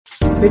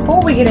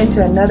Before we get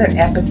into another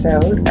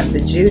episode of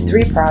the Jude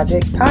 3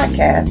 Project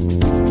podcast,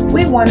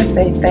 we want to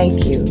say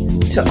thank you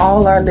to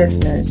all our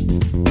listeners.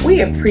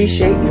 We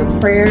appreciate your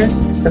prayers,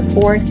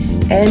 support,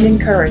 and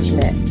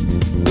encouragement.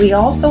 We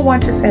also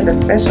want to send a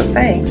special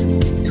thanks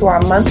to our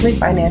monthly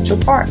financial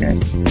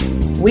partners.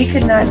 We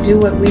could not do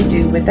what we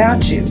do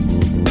without you.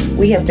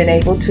 We have been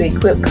able to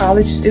equip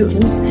college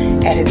students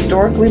at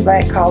historically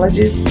Black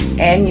colleges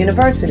and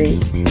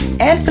universities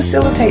and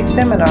facilitate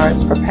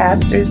seminars for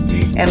pastors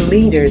and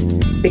leaders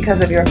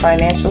because of your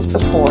financial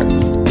support.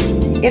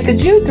 If the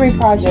Jude 3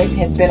 Project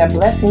has been a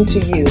blessing to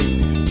you,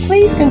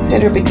 please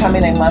consider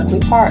becoming a monthly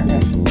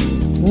partner.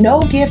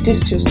 No gift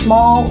is too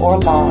small or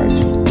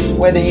large,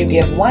 whether you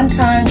give one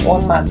time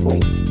or monthly.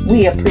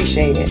 We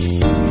appreciate it.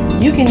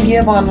 You can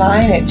give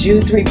online at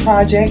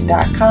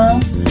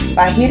jude3project.com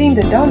by hitting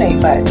the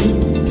donate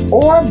button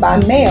or by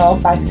mail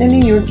by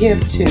sending your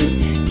gift to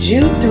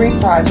Jude 3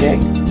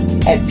 Project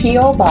at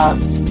P.O.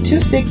 Box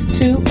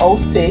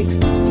 26206,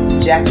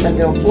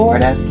 Jacksonville,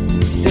 Florida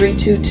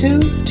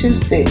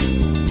 32226.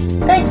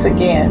 Thanks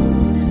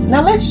again.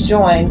 Now let's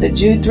join the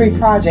Jude 3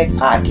 Project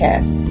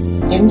podcast.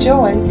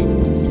 Enjoy.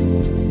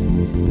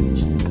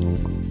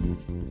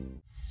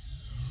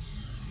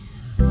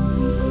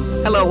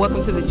 Hello,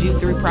 welcome to the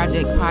Jude 3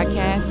 Project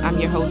podcast. I'm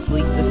your host,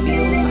 Lisa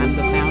Fields. I'm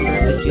the founder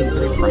of the Jude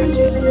 3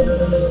 Project.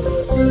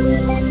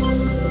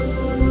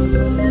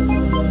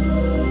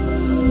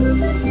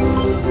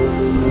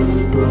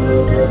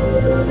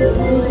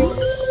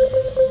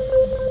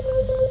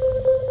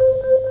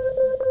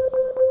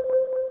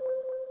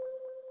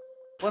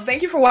 Well,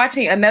 thank you for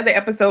watching another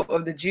episode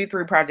of the Jude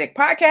 3 Project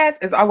podcast.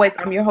 As always,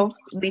 I'm your host,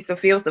 Lisa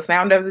Fields, the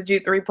founder of the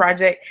Jude 3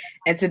 Project.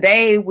 And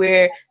today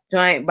we're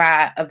joined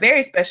by a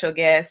very special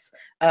guest,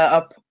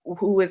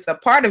 who is a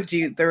part of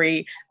Jude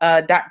 3,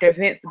 Dr.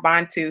 Vince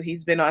Bantu.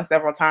 He's been on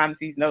several times.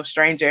 He's no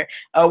stranger.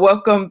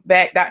 Welcome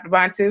back, Dr.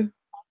 Bantu.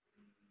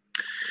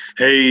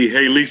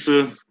 Hey,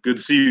 Lisa. Good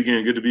to see you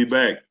again. Good to be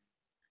back.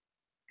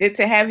 Good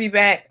to have you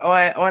back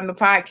on the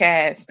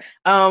podcast.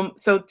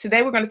 So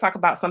today we're going to talk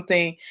about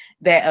something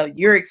that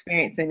you're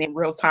experiencing in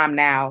real time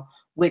now,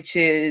 which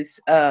is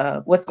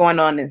what's going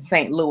on in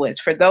St. Louis.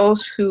 For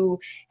those who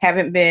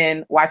haven't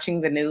been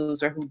watching the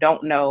news or who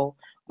don't know,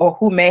 or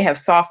who may have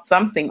saw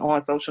something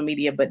on social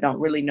media but don't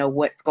really know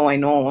what's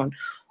going on,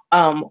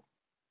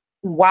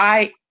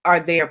 why are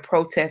there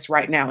protests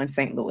right now in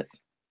St. Louis?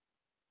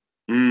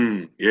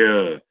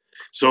 Yeah.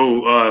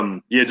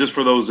 So, just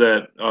for those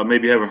that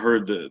maybe haven't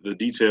heard the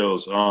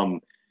details,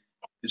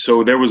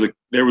 so there was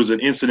an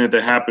incident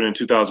that happened in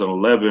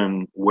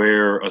 2011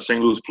 where a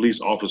St. Louis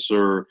police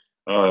officer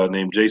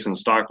named Jason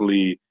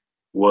Stockley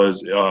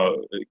was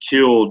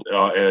killed,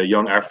 a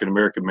young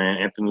African-American man,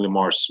 Anthony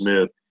Lamar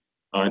Smith,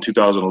 in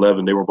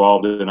 2011. They were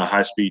involved in a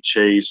high-speed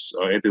chase.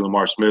 Anthony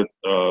Lamar Smith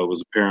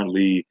was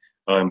apparently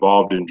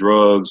involved in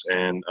drugs,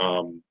 and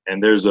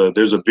there's a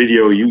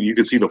video. You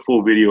can see the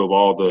full video of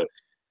all the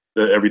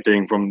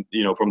everything from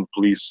the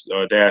police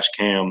dash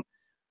cam,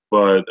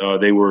 but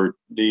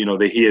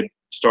he had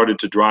started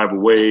to drive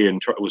away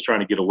and was trying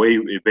to get away,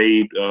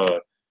 evade,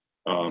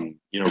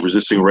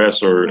 resisting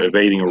arrest or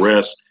evading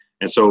arrest,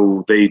 and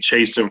so they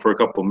chased him for a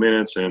couple of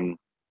minutes and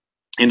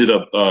ended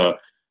up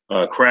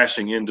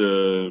crashing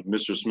into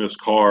Mr. Smith's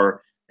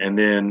car. And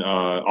then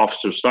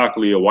Officer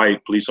Stockley, a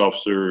white police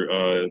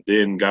officer,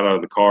 then got out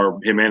of the car.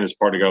 Him and his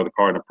partner got out of the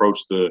car and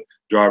approached the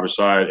driver's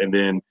side, and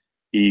then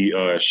he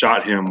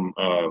shot him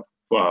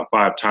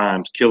 5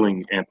 times,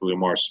 killing Anthony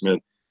Lamar Smith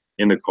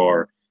in the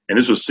car. And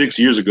this was 6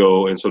 years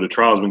ago, and so the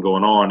trial's been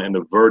going on, and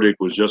the verdict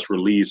was just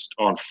released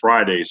on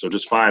Friday, so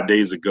just 5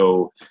 days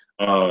ago,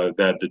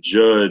 that the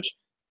judge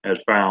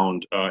had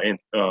found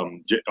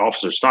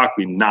Officer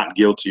Stockley not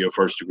guilty of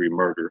first-degree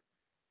murder.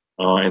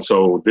 And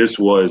so this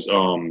was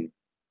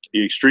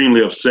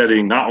extremely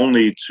upsetting, not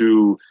only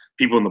to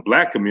people in the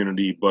Black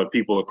community, but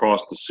people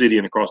across the city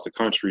and across the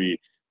country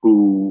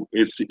to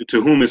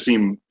whom it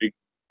seemed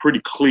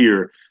pretty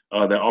clear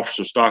that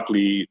Officer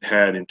Stockley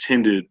had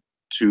intended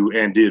to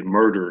and did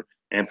murder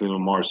Anthony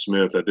Lamar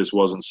Smith, that this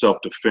wasn't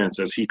self-defense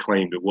as he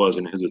claimed it was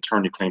and his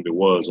attorney claimed it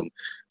was. And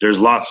there's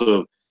lots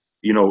of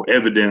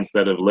evidence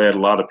that have led a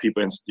lot of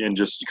people and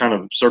just kind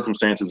of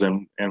circumstances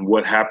and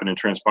what happened and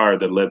transpired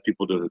that led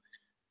people to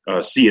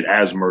see it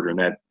as murder, and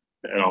that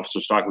Officer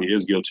Stockley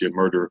is guilty of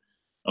murder.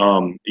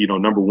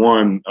 Number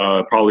one,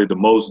 probably the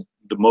most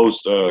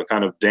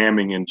kind of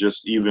damning and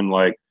just even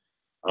like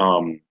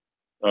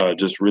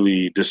just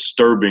really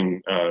disturbing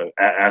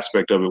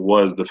aspect of it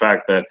was the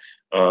fact that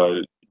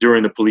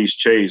during the police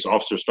chase,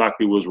 Officer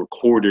Stockley was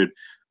recorded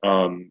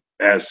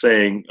as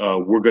saying,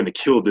 "We're going to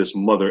kill this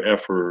mother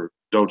effer,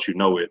 don't you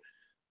know it?"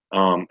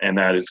 And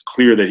that it's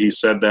clear that he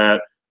said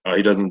that.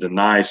 He doesn't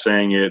deny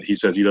saying it. He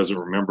says he doesn't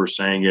remember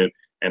saying it.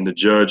 And the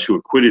judge who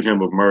acquitted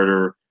him of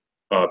murder,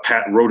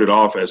 Pat, wrote it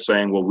off as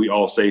saying, "Well, we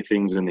all say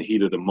things in the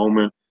heat of the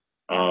moment."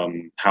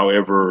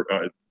 However,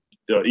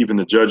 even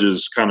the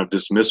judge's kind of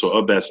dismissal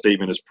of that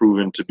statement has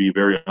proven to be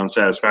very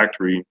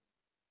unsatisfactory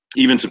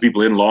even to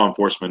people in law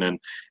enforcement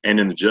and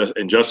in the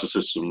justice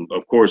system,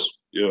 of course,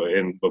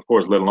 and of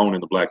course, let alone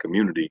in the Black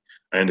community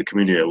and the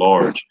community at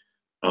large.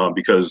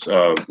 Because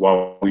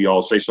while we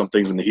all say some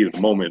things in the heat of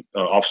the moment,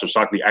 Officer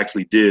Stockley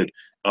actually did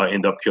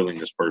end up killing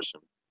this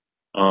person,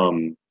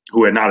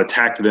 who had not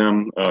attacked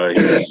them.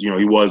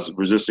 He was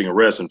resisting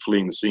arrest and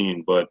fleeing the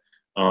scene, but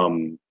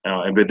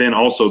then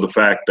also the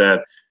fact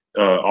that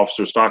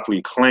Officer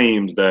Stockley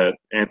claims that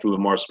Anthony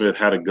Lamar Smith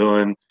had a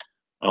gun,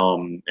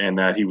 and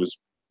that he was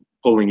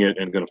pulling it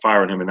and going to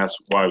fire at him, and that's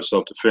why it was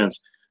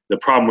self-defense. The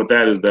problem with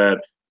that is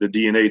that the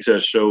DNA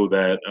test showed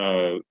that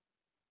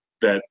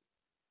that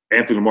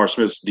Anthony Lamar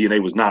Smith's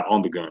DNA was not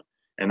on the gun,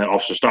 and that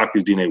Officer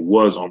Stockley's DNA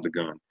was on the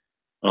gun.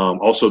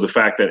 Also, the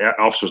fact that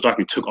Officer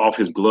Stockley took off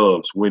his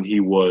gloves when he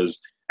was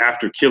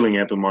after killing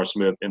Anthony Lamar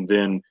Smith, and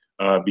then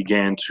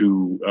began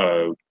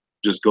to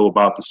just go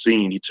about the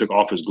scene. He took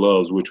off his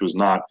gloves, which was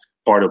not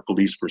part of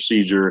police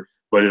procedure,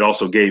 but it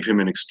also gave him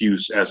an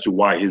excuse as to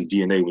why his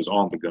DNA was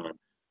on the gun.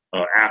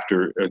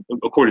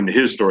 According to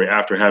his story,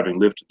 after having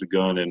lifted the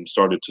gun and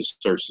started to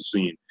search the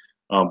scene.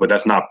 But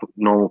that's not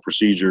normal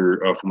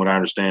procedure, from what I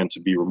understand,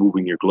 to be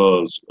removing your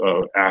gloves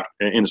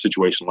in a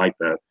situation like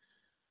that.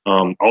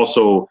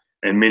 Also,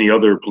 and many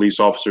other police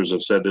officers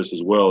have said this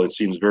as well, it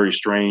seems very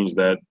strange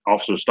that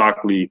Officer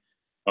Stockley,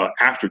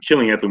 after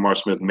killing Anthony Lamar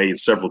Smith, made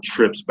several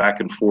trips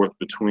back and forth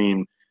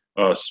between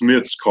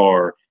Smith's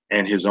car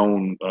and his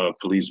own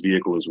police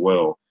vehicle as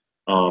well.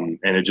 And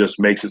it just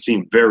makes it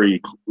seem very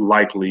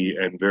likely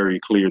and very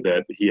clear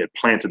that he had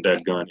planted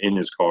that gun in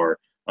his car.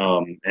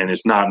 And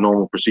it's not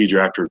normal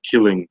procedure after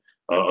killing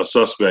a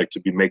suspect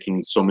to be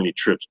making so many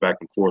trips back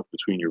and forth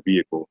between your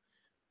vehicle.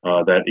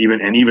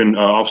 Even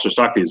Officer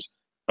Stockley's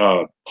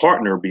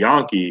partner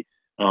Bianchi,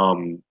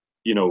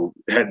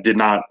 did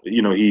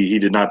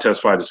not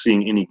testify to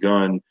seeing any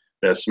gun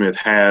that Smith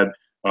had.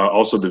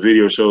 Also, the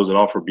video shows that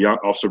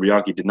Officer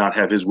Bianchi did not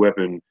have his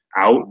weapon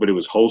out, but it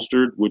was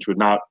holstered, which would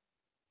not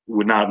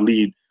lend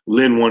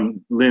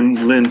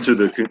to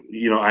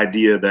the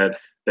idea that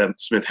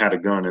Smith had a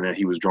gun and that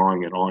he was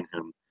drawing it on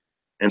him.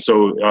 And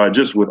so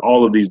just with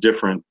all of these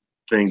different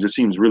things, it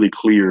seems really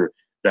clear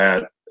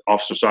that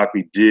Officer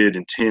Stockley did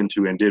intend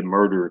to and did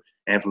murder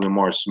Anthony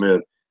Lamar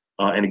Smith.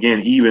 And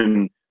again,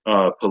 even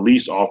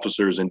police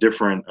officers in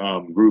different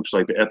groups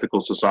like the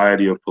Ethical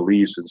Society of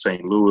Police in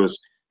St. Louis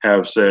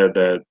have said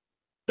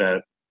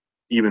that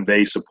even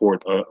they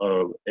support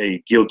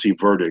a guilty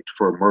verdict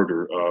for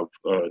murder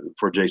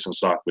for Jason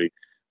Stockley.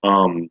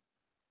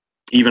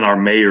 Even our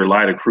mayor,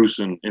 Lyda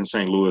Crewson in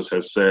St. Louis,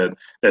 has said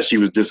that she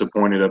was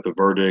disappointed at the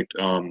verdict.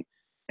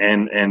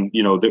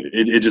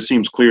 It just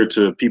seems clear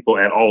to people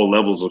at all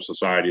levels of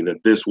society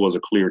that this was a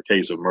clear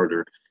case of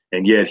murder,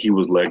 and yet he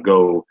was let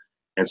go.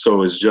 And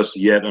so it's just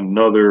yet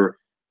another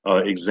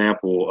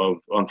example of,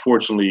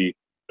 unfortunately,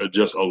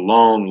 just a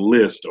long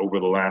list over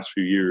the last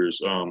few years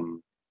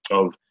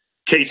of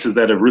cases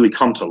that have really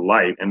come to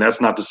light. And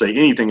that's not to say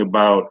anything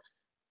about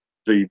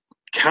the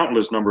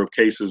countless number of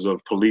cases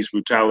of police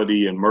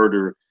brutality and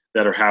murder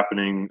that are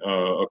happening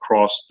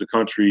across the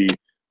country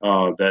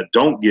that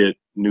don't get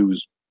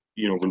news,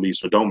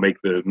 released or don't make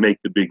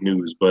the big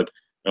news. But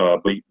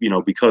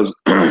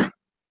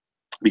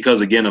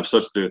because again of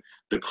such the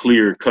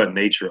clear cut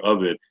nature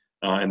of it,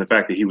 and the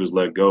fact that he was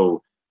let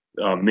go,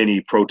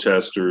 many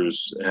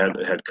protesters have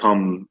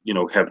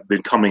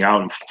been coming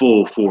out in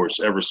full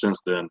force ever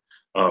since then.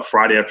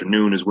 Friday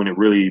afternoon is when it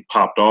really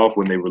popped off,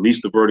 when they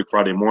released the verdict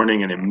Friday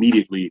morning, and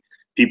immediately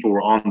people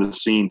were on the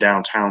scene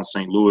downtown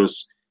St.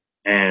 Louis,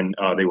 and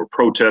they were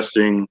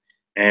protesting,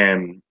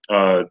 and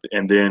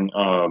then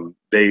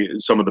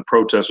some of the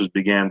protesters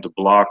began to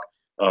block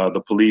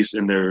the police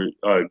in their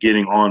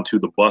getting onto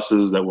the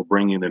buses that were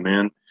bringing them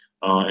in,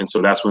 and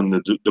so that's when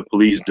the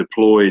police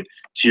deployed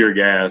tear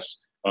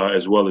gas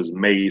as well as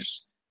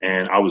mace.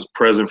 And I was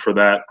present for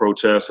that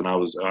protest, and I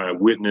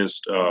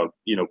witnessed,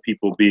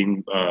 people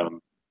being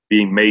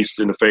maced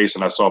in the face,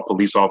 and I saw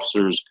police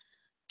officers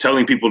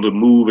telling people to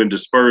move and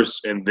disperse,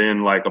 and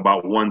then like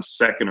about 1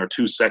 second or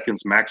 2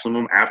 seconds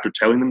maximum after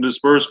telling them to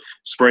disperse,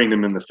 spraying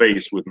them in the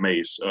face with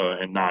mace,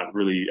 and not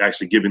really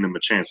actually giving them a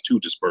chance to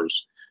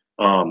disperse.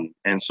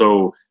 And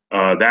so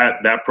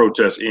that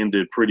protest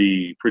ended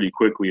pretty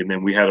quickly, and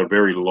then we had a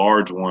very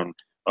large one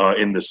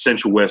in the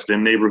Central West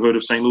End neighborhood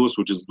of St. Louis,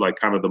 which is like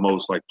kind of the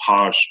most like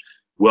posh,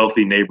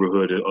 wealthy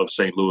neighborhood of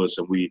St. Louis.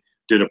 And we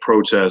did a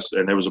protest,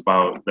 and that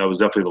was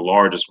definitely the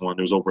largest one.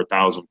 There was over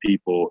 1,000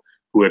 people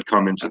who had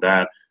come into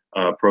that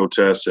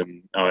protest,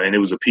 and it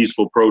was a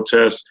peaceful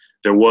protest.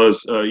 There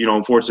was,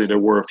 unfortunately, there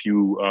were a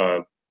few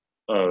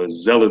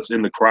zealots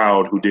in the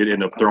crowd who did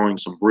end up throwing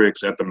some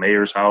bricks at the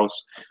mayor's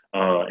house,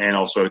 and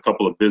also at a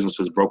couple of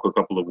businesses, broke a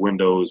couple of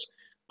windows.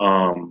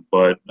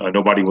 But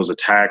nobody was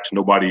attacked.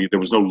 There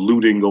was no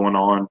looting going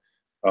on.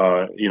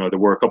 There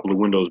were a couple of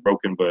windows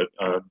broken, but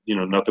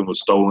nothing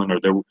was stolen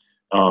again,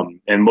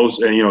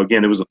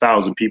 it was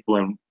 1,000 people.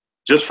 And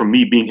just from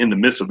me being in the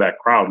midst of that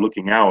crowd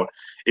looking out,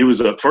 it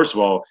was first of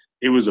all,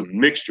 it was a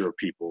mixture of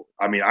people.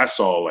 I mean, I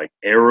saw like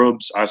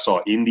Arabs, I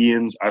saw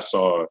Indians, I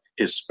saw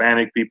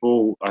Hispanic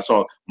people,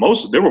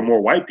 there were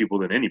more white people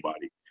than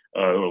anybody.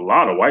 A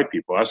lot of white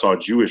people. I saw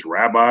Jewish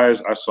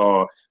rabbis, I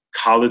saw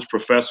college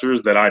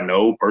professors that I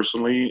know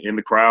personally in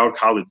the crowd,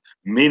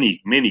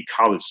 many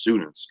college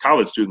students.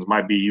 College students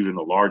might be even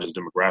the largest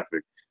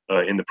demographic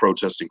in the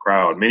protesting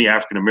crowd. Many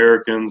African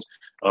Americans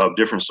of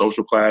different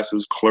social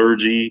classes,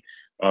 clergy.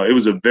 It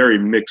was a very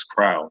mixed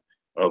crowd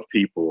of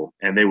people,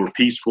 and they were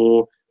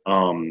peaceful.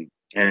 And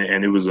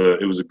it was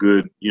a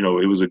good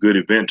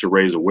event to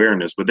raise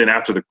awareness. But then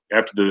after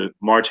the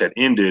march had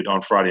ended on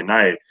Friday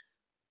night,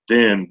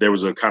 then there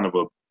was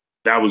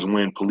that was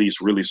when police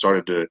really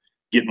started to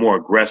get more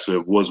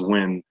aggressive, was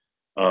when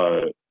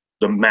the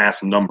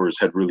mass numbers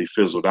had really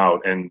fizzled out,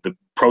 and the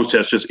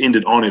protest just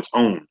ended on its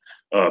own,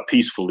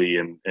 peacefully,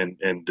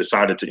 and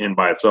decided to end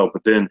by itself.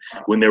 But then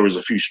when there was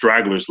a few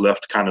stragglers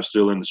left kind of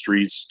still in the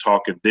streets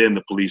talking, then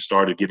the police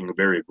started getting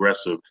very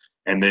aggressive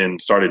and then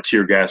started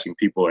tear gassing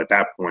people at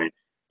that point,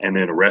 and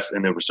then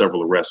there were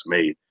several arrests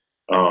made.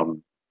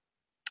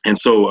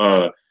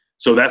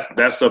 So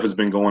that stuff has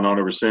been going on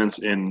ever since.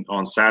 And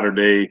on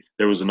Saturday,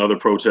 there was another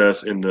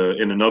protest in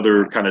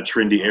another kind of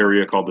trendy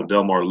area called the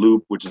Del Mar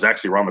Loop, which is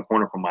actually around the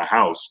corner from my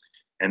house.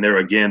 And there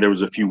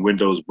was a few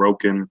windows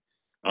broken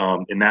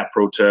in that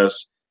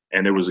protest.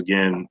 And there was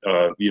again,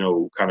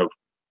 kind of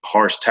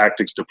harsh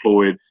tactics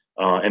deployed.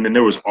 And then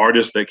there was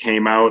artists that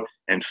came out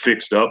and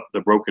fixed up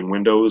the broken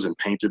windows and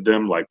painted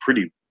them like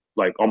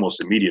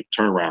almost immediate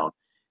turnaround.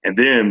 And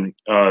then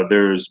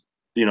there's,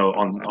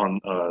 on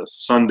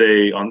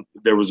Sunday,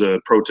 there was a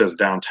protest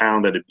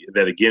downtown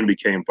that again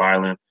became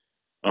violent,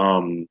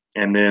 and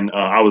then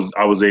I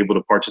was able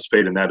to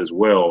participate in that as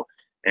well.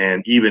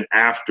 And even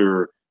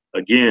after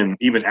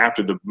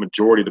the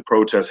majority of the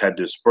protests had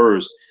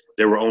dispersed,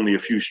 there were only a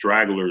few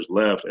stragglers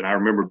left. And I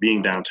remember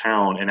being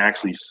downtown and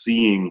actually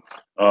seeing,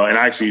 for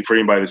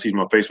anybody that sees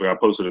my Facebook, I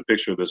posted a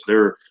picture of this.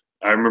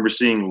 I remember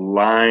seeing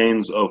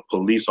lines of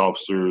police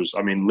officers.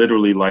 I mean,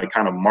 literally like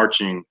kind of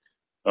marching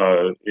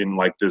in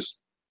like this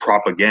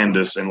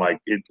propagandist and like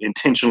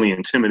intentionally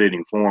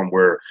intimidating form,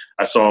 where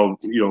I saw,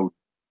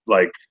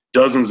 like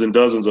dozens and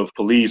dozens of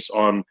police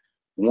on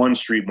one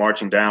street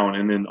marching down,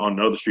 and then on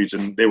other streets,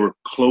 and they were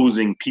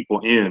closing people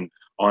in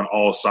on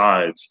all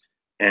sides.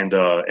 And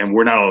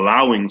we're not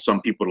allowing some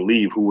people to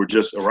leave who were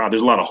just around.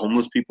 There's a lot of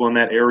homeless people in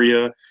that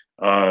area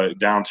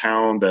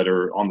downtown that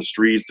are on the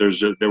streets.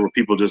 There were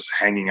people just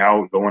hanging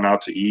out, going out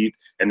to eat,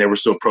 and there were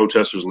still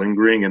protesters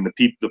lingering. And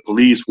the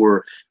police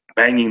were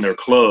banging their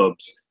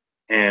clubs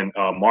and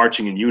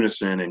marching in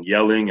unison and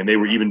yelling. And they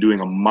were even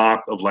doing a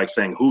mock of like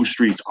saying, "Whose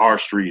streets? Our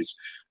streets."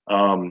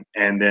 And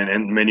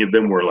many of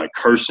them were like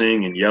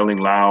cursing and yelling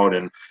loud.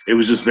 And it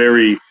was just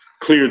very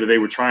clear that they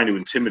were trying to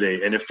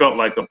intimidate. And it felt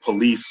like a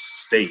police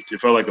state.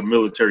 It felt like a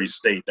military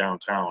state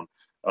downtown.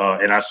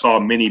 And I saw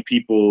many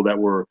people that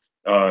were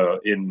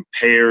in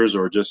pairs,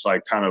 or just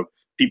like kind of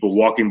people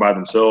walking by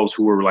themselves,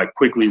 who were like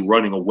quickly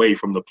running away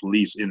from the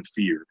police in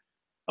fear.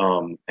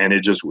 And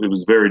it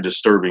was a very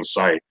disturbing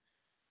sight.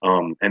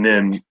 And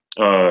then,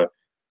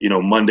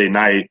 Monday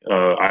night,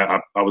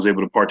 I was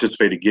able to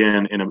participate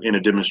again in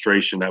a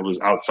demonstration that was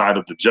outside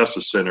of the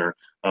Justice Center,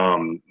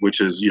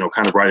 which is,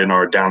 kind of right in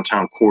our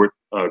downtown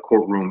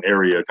courtroom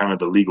area, kind of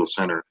the legal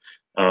center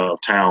of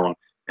town.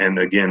 And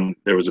again,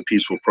 there was a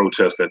peaceful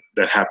protest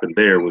that happened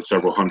there with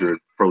several hundred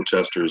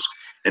protesters.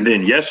 And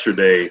then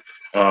yesterday,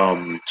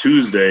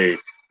 Tuesday,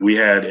 we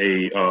had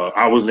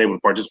I wasn't able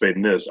to participate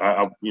in this.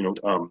 I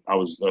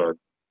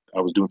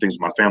was doing things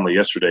with my family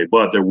yesterday,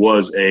 but there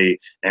was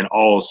an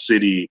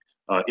all-city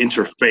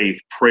interfaith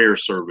prayer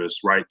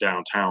service right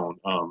downtown,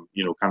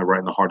 kind of right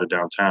in the heart of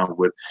downtown,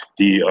 with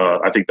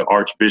I think the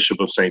Archbishop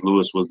of St.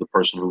 Louis was the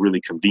person who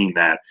really convened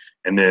that.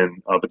 And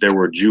then, but there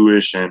were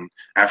Jewish and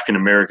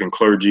African-American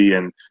clergy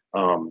and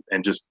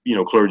just,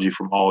 clergy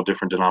from all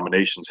different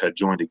denominations had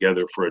joined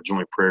together for a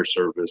joint prayer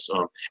service.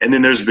 And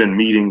then there's been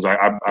meetings.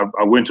 I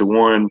went to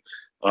one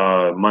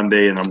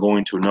Monday, and I'm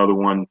going to another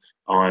one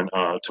on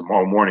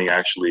tomorrow morning,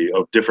 actually,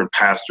 of different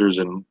pastors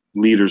and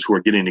leaders who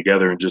are getting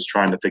together and just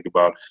trying to think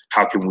about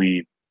how can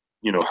we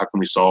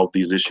solve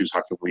these issues?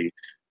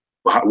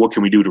 What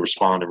can we do to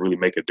respond and really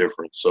make a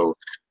difference? So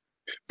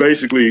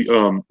basically,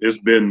 it's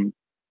been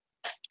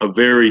a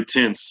very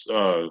tense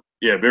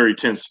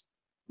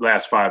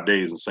last 5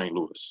 days in St.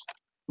 Louis.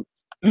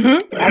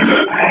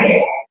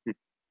 Mm-hmm.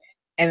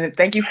 And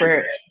thank you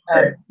for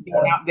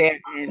being out there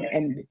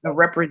and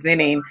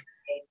representing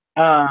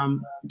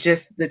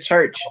just the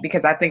church,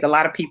 because I think a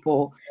lot of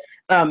people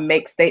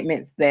make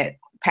statements that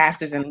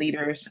pastors and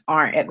leaders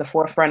aren't at the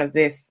forefront of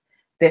this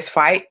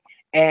fight,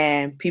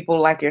 and people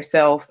like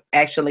yourself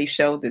actually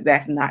show that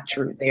that's not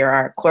true. There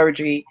are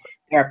clergy,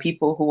 there are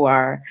people who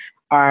are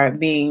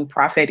being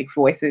prophetic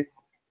voices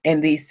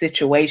in these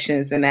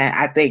situations, and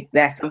I think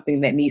that's something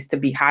that needs to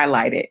be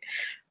highlighted.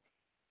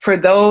 For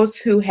those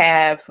who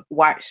have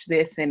watched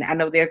this, and I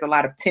know there's a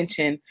lot of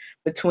tension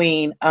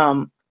between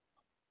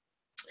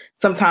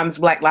sometimes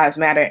Black Lives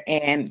Matter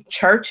and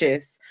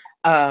churches,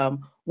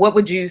 what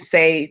would you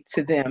say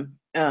to them?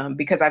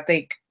 Because I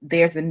think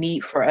there's a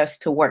need for us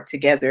to work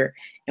together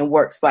in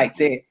works like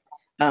this.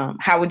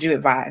 How would you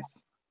advise?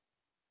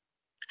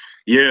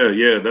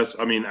 Yeah, that's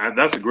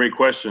a great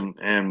question.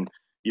 And,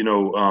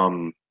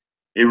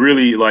 it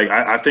really, like,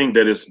 I think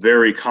that it's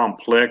very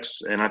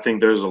complex, and I think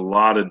there's a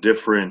lot of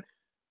different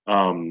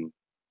um,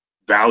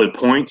 valid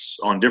points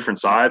on different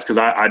sides, because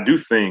I do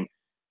think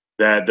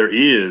that there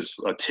is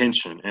a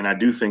tension, and I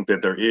do think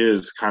that there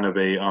is kind of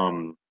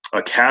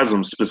a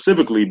chasm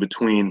specifically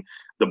between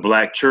the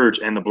Black church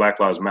and the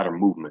Black Lives Matter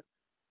movement.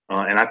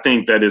 And I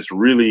think that it's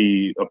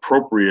really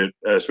appropriate,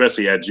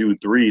 especially at Jude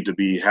 3, to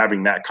be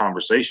having that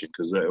conversation,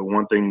 because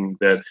one thing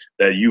that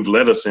you've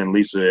led us in,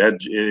 Lisa,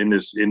 in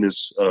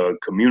this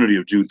community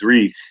of Jude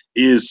 3,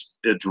 is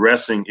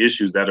addressing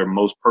issues that are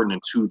most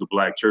pertinent to the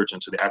Black church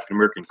and to the African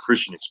American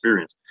Christian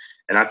experience.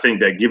 And I think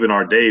that given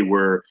our day,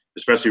 where,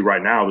 especially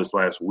right now, this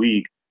last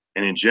week,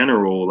 and in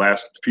general,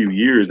 last few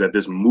years, that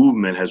this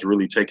movement has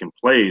really taken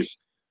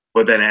place.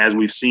 But then, as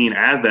we've seen,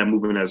 as that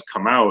movement has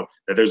come out,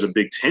 that there's a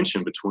big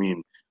tension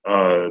between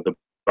the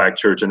Black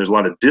church, and there's a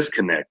lot of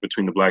disconnect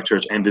between the Black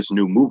church and this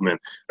new movement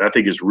that I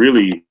think is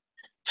really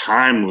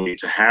timely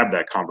to have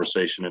that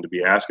conversation and to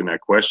be asking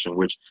that question,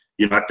 which,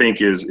 I think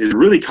is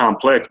really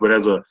complex, but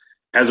as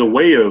a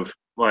way of,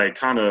 like,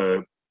 kind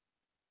of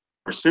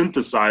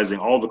synthesizing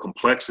all the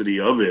complexity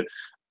of it.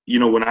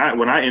 When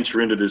I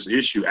enter into this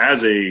issue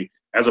as a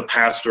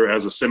pastor,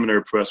 as a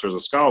seminary professor, as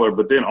a scholar,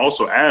 but then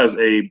also as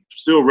a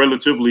still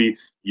relatively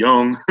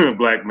young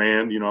Black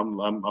man,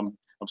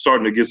 I'm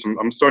starting to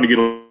get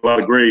a lot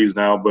of grays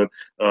now, but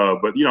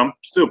I'm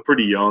still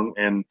pretty young,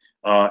 and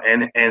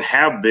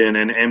have been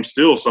and am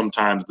still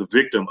sometimes the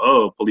victim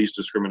of police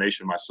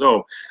discrimination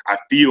myself. I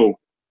feel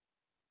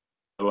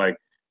like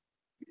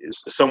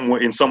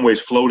in some ways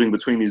floating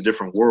between these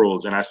different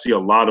worlds, and I see a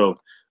lot of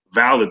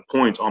valid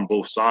points on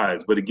both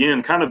sides. But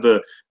again, kind of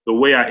the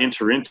way I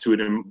enter into it,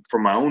 and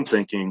from my own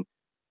thinking,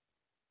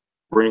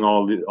 bring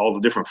all the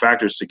different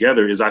factors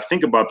together, is I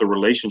think about the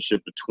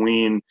relationship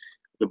between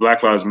the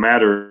Black Lives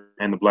Matter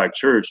and the Black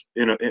church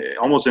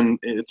almost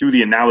through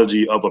the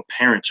analogy of a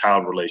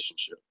parent-child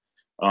relationship.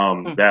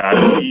 That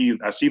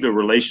I see the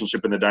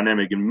relationship and the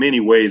dynamic in many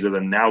ways as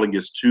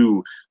analogous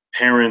to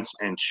parents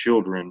and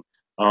children,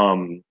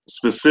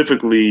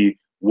 specifically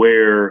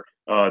where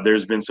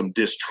there's been some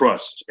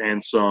distrust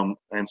and some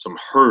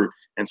hurt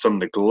and some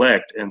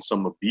neglect and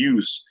some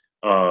abuse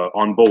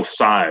on both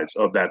sides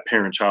of that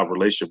parent-child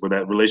relationship, where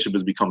that relationship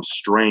has become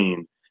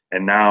strained,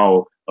 and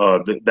now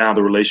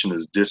the relation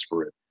is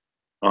disparate.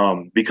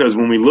 Because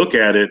when we look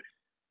at it,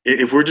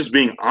 if we're just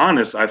being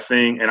honest, I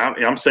think, and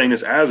I'm saying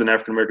this as an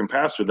African American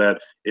pastor, that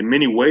in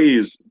many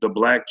ways the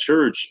Black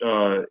church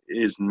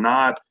is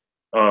not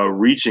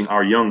reaching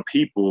our young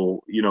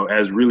people,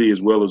 as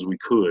well as we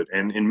could.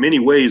 And in many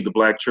ways, the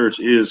Black church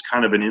is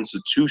kind of an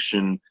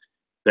institution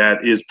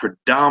that is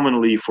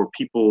predominantly for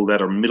people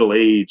that are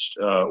middle-aged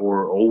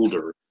or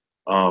older.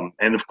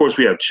 And of course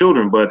we have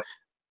children, but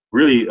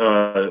really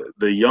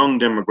the young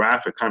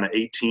demographic, kind of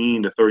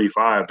 18 to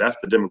 35, that's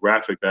the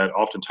demographic that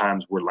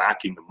oftentimes we're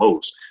lacking the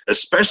most,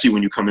 especially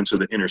when you come into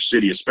the inner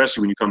city,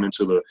 especially when you come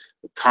into the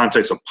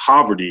context of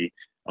poverty.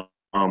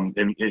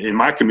 In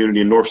my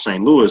community in North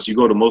St. Louis, you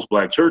go to most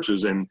Black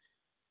churches, and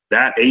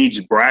that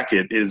age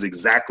bracket is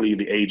exactly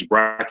the age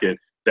bracket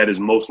that is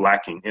most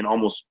lacking in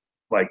almost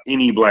like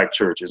any Black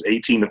church, is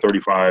 18 to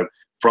 35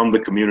 from the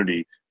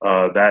community.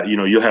 That,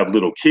 you'll have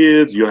little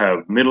kids, you'll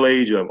have middle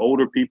age, you have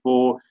older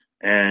people,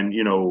 and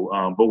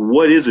but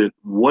what is it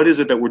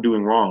that we're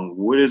doing wrong?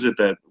 What is it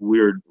that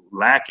we're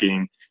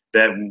lacking,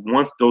 that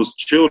once those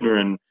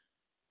children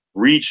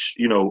reach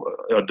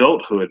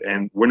adulthood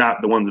and we're not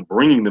the ones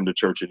bringing them to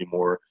church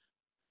anymore,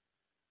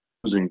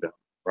 losing them,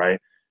 right?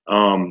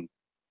 And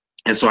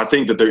so I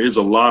think that there is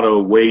a lot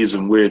of ways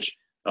in which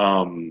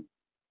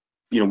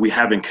we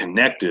haven't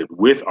connected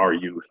with our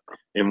youth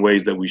in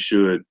ways that we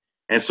should.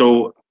 And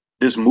so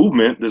this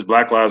movement, this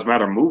Black Lives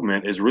Matter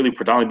movement, is really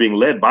predominantly being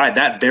led by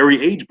that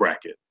very age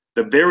bracket.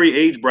 The very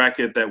age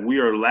bracket that we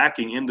are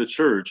lacking in the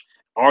church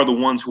are the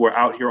ones who are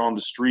out here on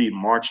the street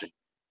marching.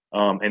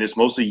 And it's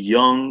mostly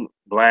young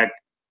Black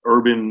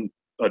urban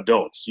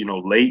adults,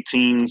 late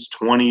teens,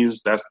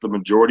 20s. That's the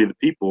majority of the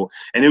people.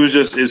 And it's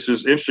just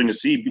interesting to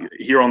see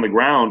here on the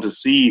ground, to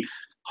see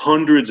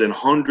hundreds and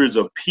hundreds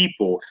of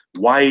people,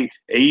 white,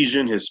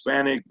 Asian,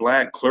 Hispanic,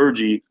 Black,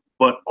 clergy,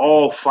 but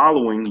all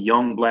following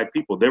young Black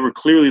people. They were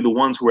clearly the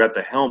ones who were at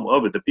the helm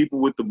of it. The people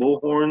with the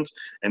bullhorns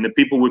and the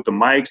people with the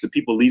mics, the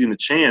people leading the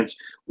chants,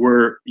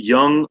 were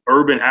young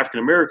urban African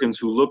Americans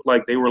who looked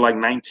like they were like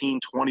 19,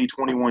 20,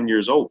 21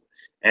 years old.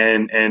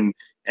 And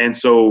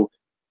so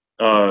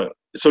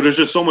there's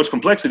just so much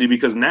complexity,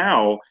 because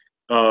now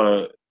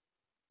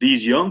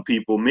these young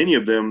people, many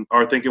of them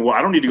are thinking, well,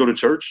 I don't need to go to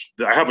church.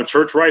 I have a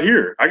church right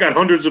here. I got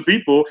hundreds of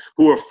people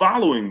who are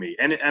following me.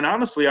 And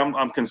honestly,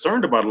 I'm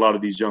concerned about a lot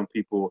of these young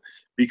people,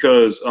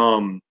 because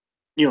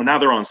now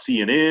they're on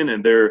CNN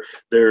and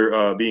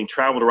they're being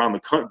traveled around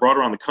brought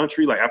around the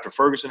country, like after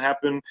Ferguson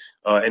happened,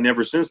 and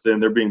ever since then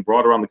they're being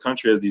brought around the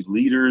country as these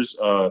leaders.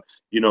 All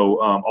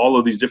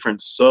of these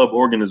different sub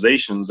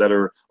organizations that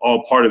are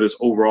all part of this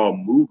overall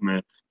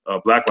movement.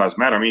 Black Lives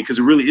Matter. I mean, because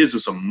it really is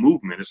just a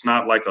movement. It's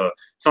not like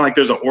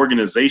there's an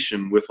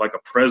organization with like a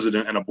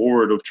president and a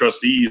board of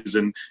trustees,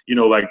 and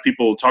like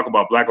people talk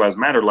about Black Lives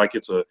Matter like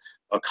it's a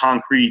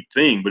concrete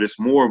thing, but it's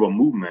more of a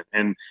movement.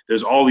 And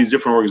there's all these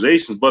different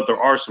organizations, but there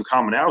are some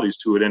commonalities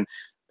to it.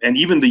 And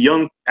even the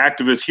young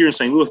activists here in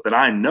St. Louis that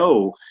I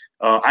know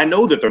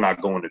that they're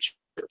not going to church.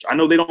 I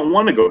know they don't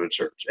want to go to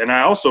church. And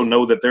I also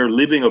know that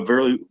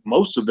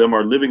most of them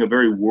are living a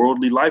very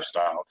worldly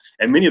lifestyle,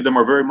 and many of them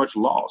are very much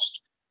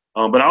lost.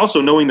 But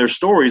also knowing their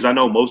stories, I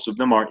know most of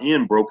them are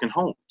in broken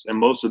homes, and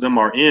most of them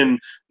are in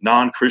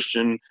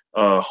non-Christian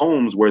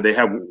homes where they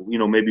have,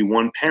 maybe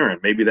one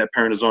parent, maybe that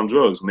parent is on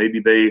drugs, maybe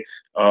they,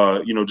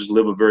 just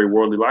live a very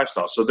worldly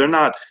lifestyle. So they're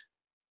not,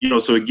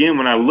 so again,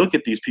 when I look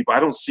at these people, I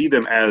don't see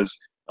them as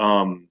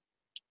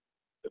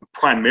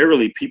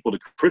primarily people to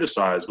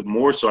criticize, but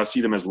more so I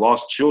see them as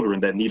lost children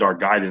that need our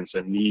guidance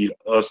and need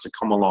us to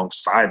come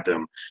alongside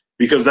them.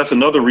 Because that's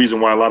another reason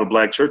why a lot of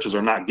Black churches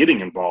are not getting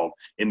involved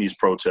in these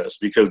protests,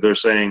 because they're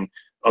saying,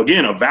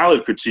 again, a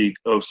valid critique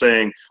of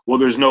saying, well,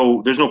 there's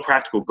no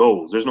practical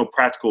goals. There's no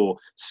practical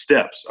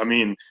steps. I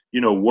mean,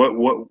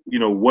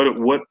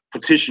 what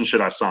petition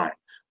should I sign?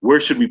 Where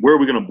are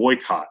we going to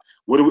boycott?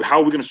 How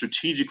are we going to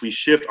strategically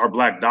shift our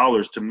Black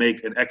dollars to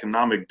make an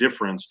economic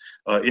difference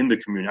in the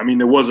community? I mean,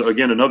 there was,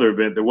 again, another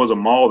event. There was a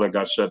mall that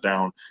got shut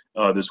down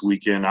this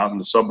weekend out in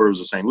the suburbs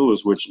of St.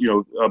 Louis, which,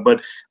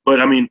 but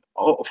I mean,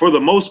 for the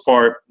most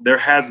part, there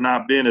has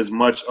not been as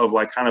much of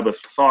like kind of a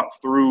thought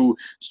through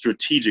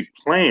strategic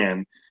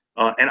plan.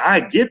 And I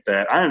get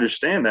that. I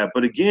understand that.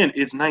 But again,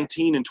 it's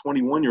 19 and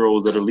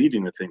 21-year-olds that are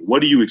leading the thing.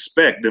 What do you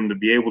expect them to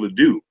be able to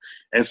do?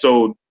 And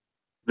so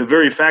the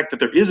very fact that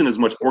there isn't as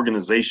much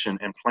organization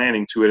and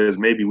planning to it as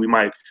maybe we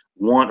might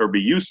want or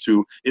be used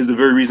to is the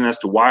very reason as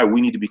to why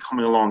we need to be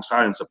coming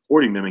alongside and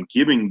supporting them and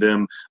giving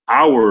them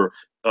our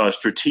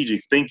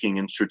strategic thinking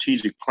and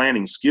strategic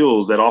planning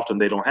skills that often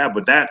they don't have.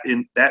 But that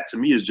to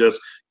me is just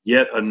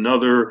yet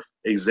another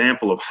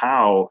example of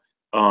how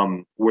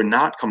we're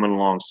not coming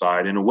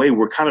alongside. In a way,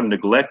 we're kind of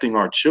neglecting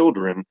our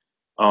children.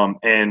 And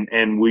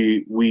then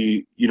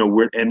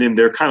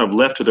they're kind of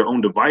left to their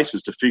own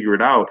devices to figure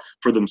it out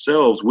for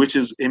themselves, which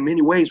is in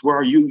many ways where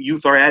our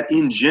youth are at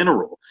in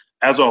general,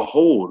 as a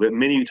whole, that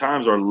many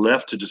times are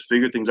left to just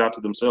figure things out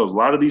to themselves. A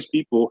lot of these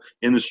people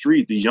in the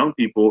street, these young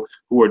people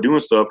who are doing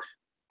stuff,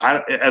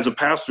 as a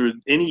pastor,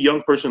 any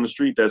young person in the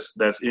street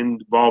that's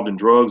involved in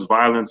drugs,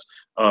 violence,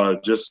 all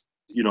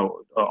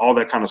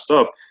that kind of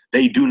stuff,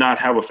 they do not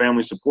have a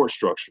family support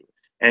structure.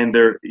 And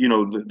they're,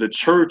 the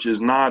church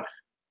is not,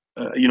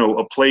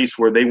 a place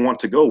where they want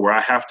to go, where I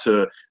have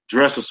to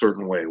dress a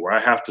certain way, where I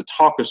have to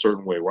talk a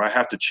certain way, where I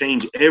have to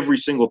change every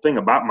single thing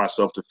about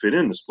myself to fit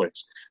in this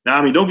place. Now,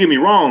 I mean, don't get me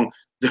wrong.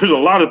 There's a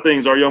lot of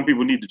things our young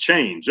people need to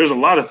change. There's a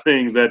lot of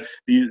things that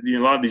a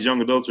lot of these young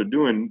adults are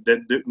doing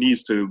that need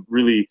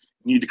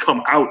to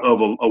come out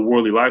of a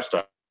worldly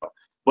lifestyle.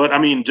 But I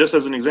mean, just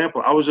as an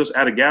example, I was just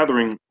at a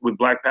gathering with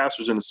Black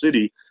pastors in the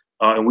city,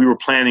 and we were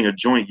planning a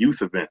joint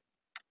youth event,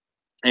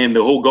 and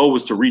the whole goal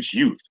was to reach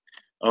youth.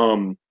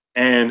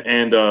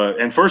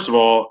 And first of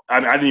all, I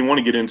didn't even want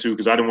to get into,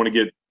 because I didn't want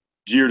to get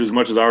jeered as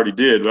much as I already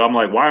did. But I'm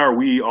like, why are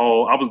we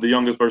all? I was the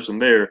youngest person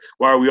there.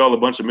 Why are we all a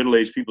bunch of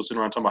middle-aged people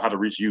sitting around talking about how to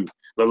reach youth?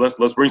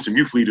 Let's bring some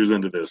youth leaders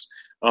into this.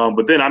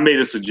 But then I made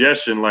a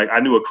suggestion. Like, I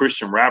knew a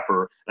Christian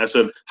rapper, and I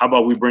said, how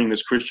about we bring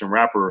this Christian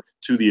rapper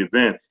to the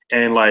event?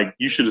 And like,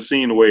 you should have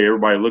seen the way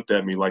everybody looked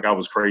at me like I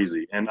was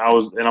crazy. And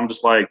I'm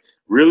just like,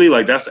 really?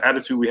 Like, that's the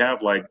attitude we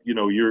have? Like,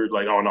 you're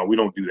like, oh no, we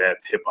don't do that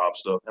hip hop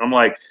stuff. And I'm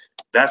like,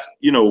 that's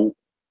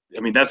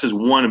just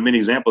one of many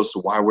examples to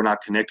why we're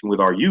not connecting with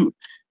our youth,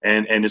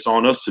 and it's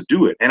on us to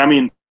do it. And I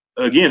mean,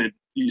 again,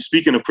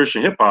 speaking of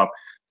Christian hip hop,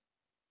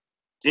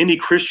 any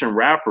Christian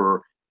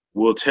rapper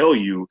will tell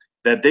you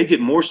that they get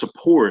more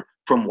support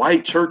from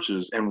white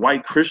churches and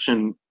white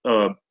Christian,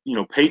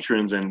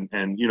 patrons and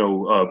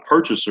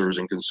purchasers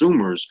and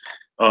consumers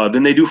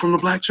than they do from the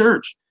Black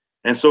church.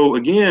 And so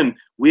again,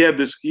 we have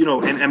this,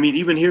 and I mean,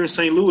 even here in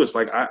St. Louis,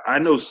 like I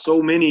know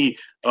so many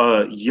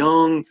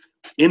young,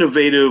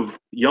 innovative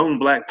young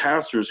Black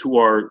pastors who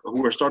are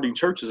starting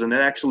churches, and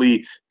that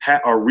actually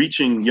are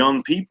reaching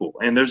young people.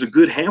 And there's a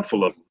good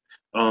handful of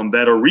them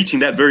that are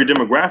reaching that very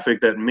demographic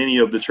that many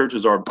of the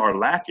churches are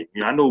lacking.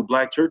 I know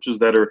Black churches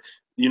that are,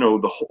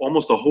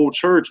 almost the whole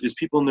church is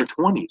people in their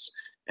 20s.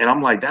 And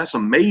I'm like, that's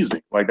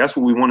amazing. Like, that's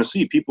what we want to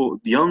see. People,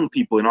 young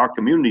people in our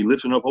community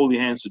lifting up holy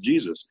hands to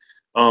Jesus.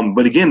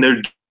 But again,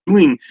 they're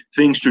doing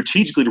things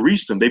strategically to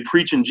reach them. They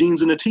preach in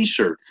jeans and a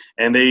t-shirt,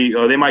 and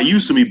they might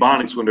use some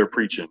Ebonics when they're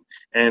preaching,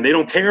 and they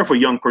don't care if a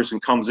young person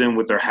comes in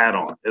with their hat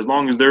on, as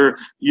long as they're,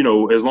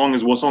 as long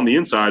as what's on the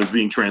inside is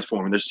being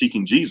transformed and they're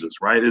seeking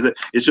Jesus, right?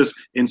 It's just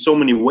in so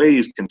many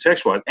ways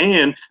contextualized,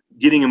 and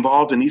getting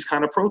involved in these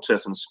kind of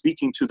protests and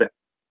speaking to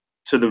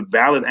the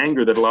valid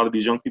anger that a lot of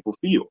these young people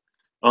feel.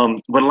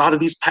 But a lot of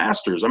these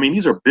pastors, I mean,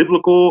 these are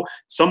biblical,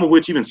 some of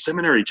which even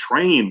seminary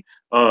trained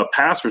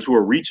pastors who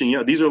are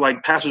reaching. These are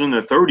like pastors in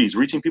their 30s,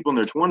 reaching people in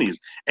their 20s.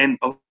 And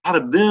a lot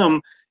of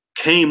them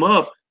came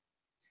up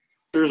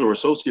or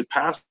associate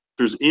pastors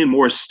in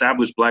more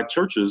established Black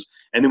churches.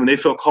 And then when they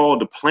felt called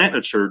to plant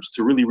a church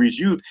to really reach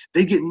youth,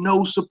 they get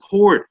no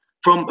support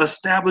from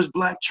established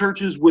Black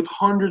churches with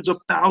hundreds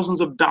of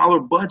thousands of dollar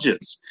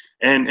budgets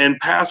and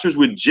pastors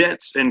with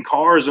jets and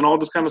cars and all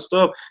this kind of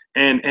stuff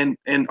and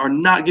are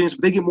not getting,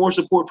 they get more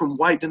support from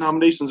white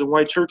denominations and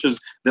white churches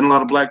than a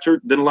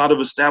lot of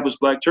established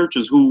Black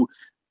churches who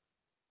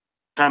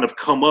kind of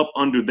come up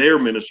under their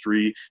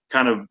ministry,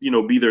 kind of,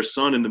 be their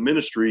son in the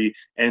ministry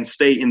and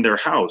stay in their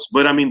house.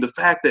 But I mean, the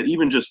fact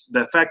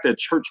that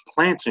church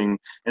planting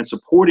and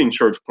supporting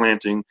church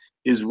planting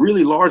is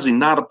really largely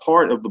not a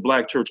part of the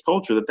Black church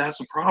culture,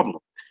 that's a problem.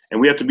 And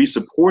we have to be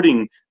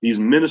supporting these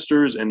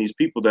ministers and these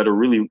people that are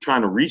really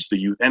trying to reach the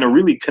youth and are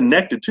really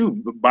connected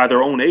to, by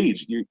their own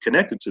age,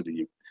 connected to the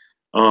youth.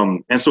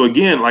 And so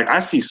again, like, I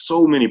see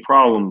so many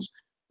problems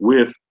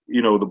with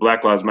the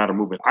Black Lives Matter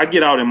movement. I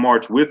get out and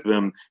march with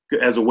them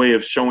as a way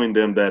of showing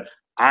them that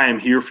I am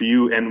here for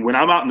you. And when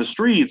I'm out in the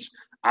streets,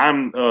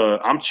 I'm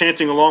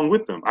chanting along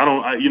with them.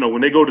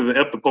 When they go to the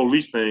F the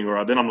police thing,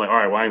 or then I'm like, all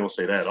right, well, I ain't gonna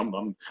say that.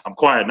 I'm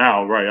quiet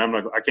now, right?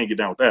 I can't get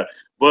down with that.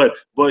 But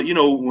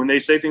when they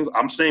say things,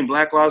 I'm saying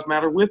Black Lives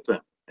Matter with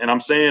them. And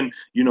I'm saying,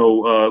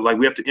 like,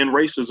 we have to end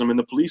racism in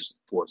the police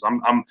force.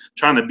 I'm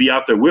trying to be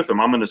out there with them.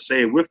 I'm going to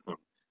say it with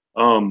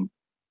them.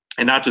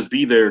 And not just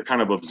be there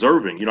kind of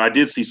observing. I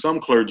did see some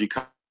clergy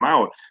come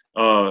out,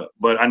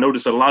 but I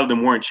noticed that a lot of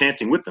them weren't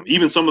chanting with them.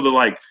 Even some of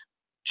the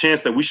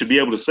chants that we should be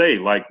able to say,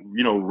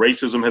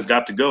 racism has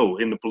got to go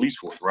in the police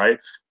force, right?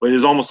 But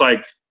it's almost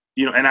like,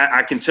 and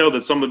I can tell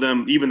that some of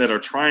them, even that are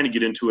trying to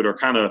get into it, are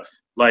kind of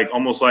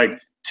almost like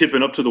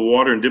tipping up to the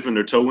water and dipping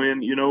their toe in,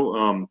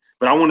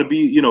 but I want to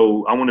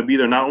be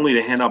there not only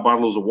to hand out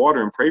bottles of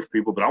water and pray for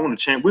people, but I want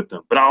to chant with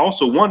them. But I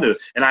also want to,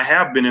 and I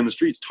have been in the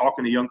streets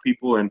talking to young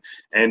people, and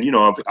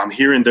I'm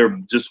hearing their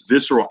just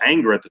visceral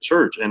anger at the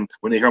church, and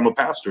when they hear I'm a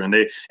pastor, and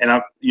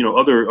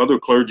other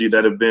clergy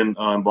that have been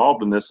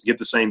involved in this get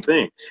the same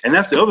thing. And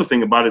that's the other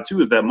thing about it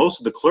too, is that most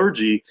of the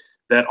clergy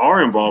that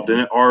are involved in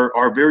it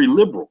are very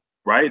liberal,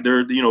 right?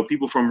 They're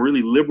people from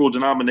really liberal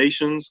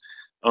denominations,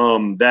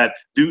 that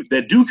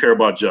do care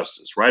about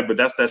justice, right? But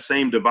that's that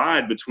same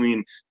divide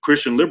between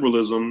Christian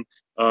liberalism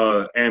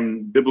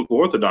and biblical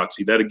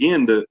orthodoxy. That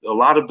again, a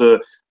lot of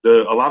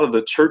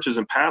the churches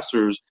and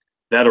pastors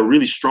that are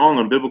really strong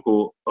on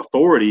biblical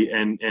authority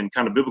and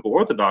kind of biblical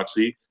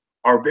orthodoxy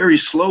are very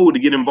slow to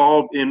get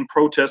involved in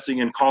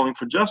protesting and calling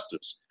for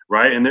justice,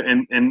 right? And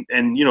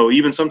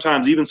even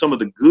sometimes even some of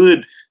the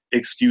good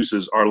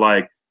excuses are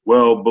like,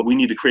 well, but we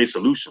need to create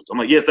solutions. I'm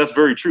like, yes, that's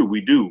very true,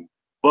 we do.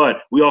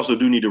 But we also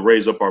do need to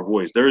raise up our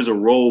voice. There is a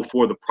role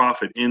for the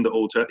prophet in the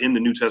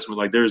New Testament.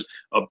 Like, there's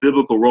a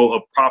biblical role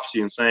of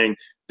prophecy in saying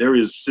there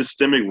is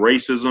systemic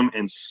racism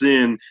and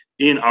sin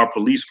in our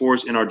police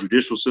force, in our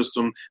judicial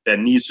system, that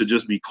needs to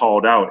just be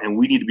called out. And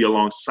we need to be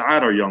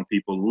alongside our young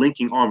people,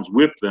 linking arms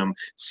with them,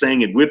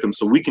 saying it with them,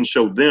 so we can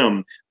show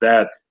them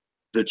that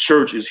the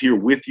church is here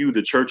with you.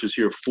 The church is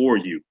here for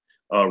you.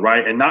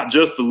 Right. And not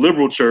just the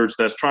liberal church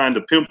that's trying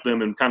to pimp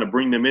them and kind of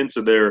bring them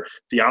into their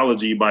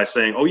theology by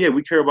saying, oh, yeah,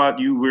 we care about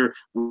you.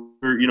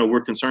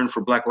 We're concerned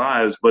for Black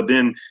lives. But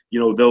then,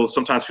 they'll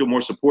sometimes feel more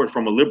support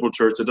from a liberal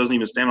church that doesn't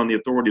even stand on the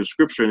authority of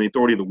Scripture and the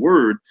authority of the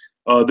word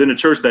than a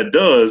church that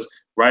does.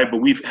 Right. But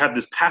we've had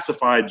this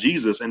pacified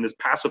Jesus and this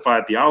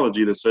pacified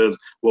theology that says,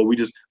 well,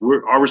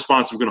 our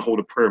response is we're going to hold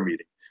a prayer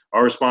meeting.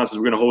 Our response is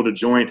we're going to hold a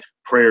joint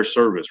prayer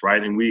service.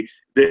 Right.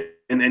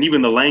 And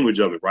even the language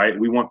of it, right?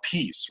 We want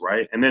peace,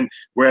 right? And then,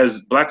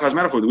 whereas Black Lives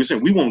Matter, we're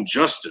saying we want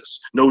justice,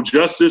 no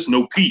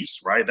peace,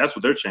 right? That's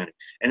what they're chanting.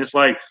 And it's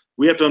like,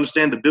 we have to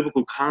understand the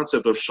biblical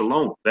concept of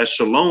shalom. That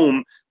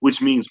shalom,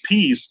 which means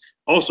peace,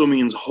 also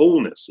means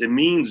wholeness. It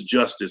means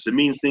justice. It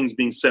means things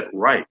being set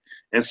right.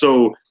 And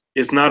so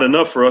it's not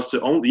enough for us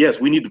to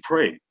yes, we need to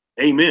pray.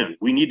 Amen.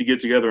 We need to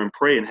get together and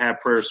pray and have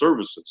prayer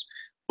services.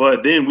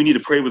 But then we need to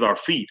pray with our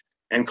feet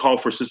and call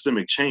for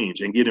systemic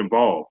change and get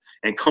involved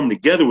and come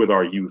together with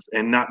our youth,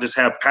 and not just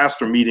have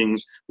pastor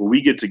meetings where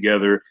we get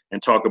together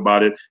and talk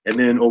about it. And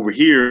then over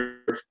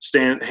here,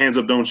 stand hands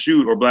up, don't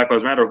shoot, or Black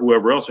Lives Matter, or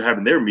whoever else are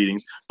having their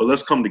meetings. But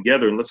let's come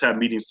together and let's have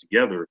meetings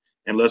together.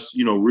 And let's,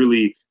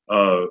 really,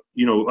 I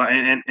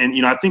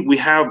think we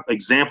have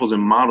examples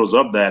and models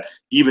of that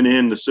even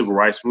in the civil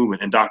rights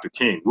movement and Dr.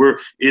 King, where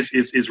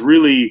it's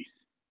really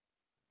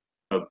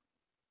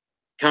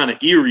kind of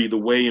eerie the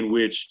way in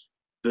which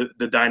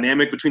the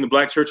dynamic between the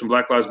Black church and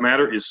Black Lives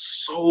Matter is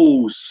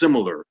so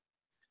similar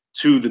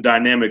to the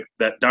dynamic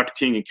that Dr.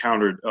 King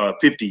encountered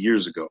 50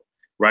 years ago,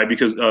 right?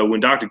 Because when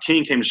Dr.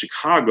 King came to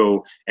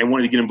Chicago and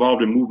wanted to get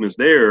involved in movements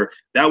there,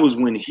 that was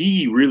when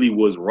he really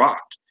was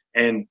rocked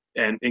and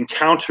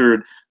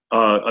encountered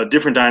a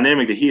different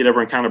dynamic that he had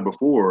ever encountered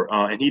before.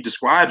 And he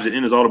describes it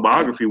in his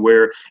autobiography,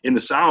 where in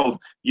the South,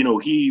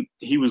 he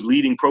was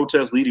leading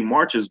protests, leading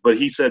marches, but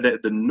he said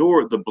that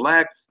the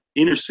Black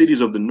inner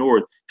cities of the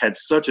North had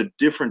such a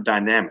different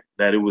dynamic,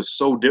 that it was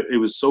so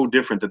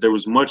different, that there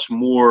was much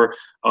more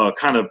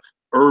kind of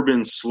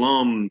urban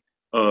slum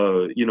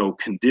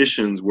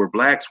conditions where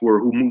blacks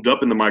who moved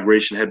up in the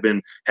migration had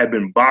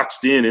been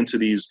boxed into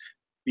these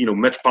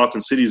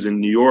metropolitan cities in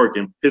New York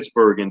and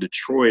Pittsburgh and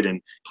Detroit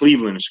and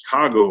Cleveland and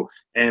Chicago,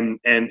 and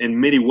in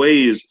many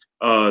ways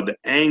the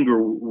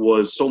anger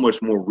was so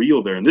much more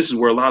real there. And this is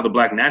where a lot of the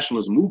black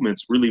nationalist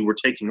movements really were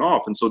taking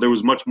off. And so there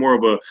was much more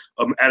of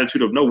an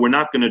attitude of, no, we're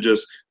not going to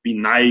just be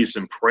nice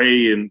and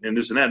pray and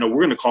this and that. No,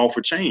 we're going to call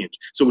for change.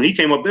 So when he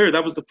came up there,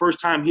 that was the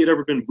first time he had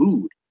ever been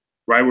booed,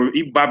 right?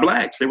 By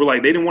blacks. They were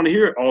like, they didn't want to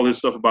hear all this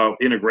stuff about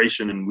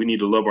integration and we need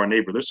to love our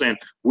neighbor. They're saying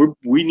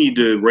we need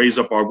to raise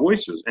up our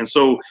voices. And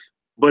so,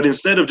 but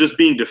instead of just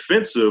being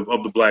defensive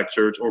of the black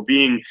church or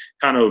being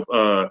kind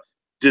of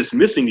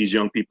dismissing these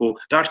young people,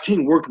 Dr.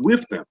 King worked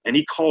with them, and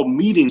he called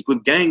meetings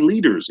with gang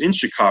leaders in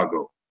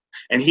Chicago,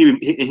 and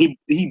he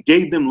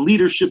gave them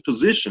leadership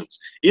positions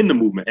in the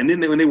movement. And then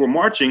when they were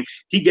marching,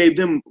 he gave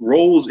them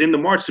roles in the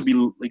march to be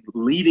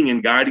leading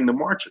and guiding the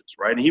marches,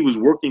 right? And he was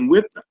working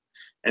with them.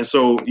 And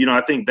so,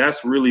 I think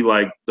that's really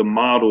like the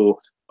model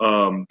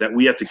that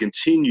we have to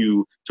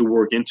continue to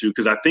work into,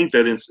 because I think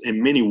that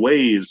in many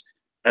ways,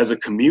 as a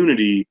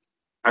community,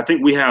 I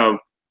think we have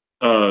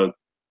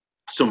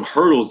some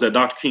hurdles that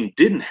Dr. King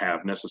didn't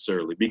have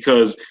necessarily,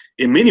 because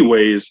in many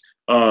ways,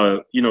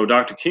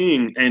 Dr.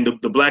 King and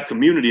the black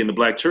community and the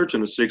black church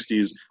in the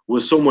 60s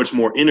was so much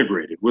more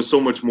integrated, was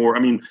so much more,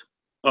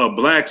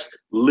 blacks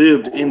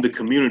lived in the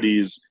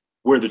communities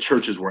where the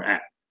churches were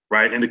at,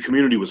 right? And the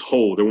community was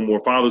whole. There were more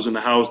fathers in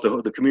the house.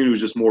 The community was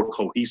just more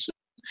cohesive.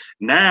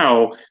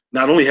 Now,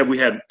 not only have we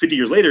had 50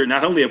 years later,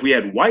 not only have we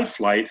had white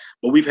flight,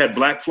 but we've had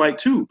black flight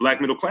too, black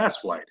middle class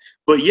flight.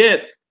 But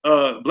yet,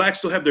 blacks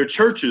still have their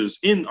churches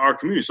in our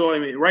community. So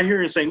right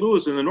here in St.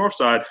 Louis, in the North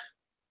Side,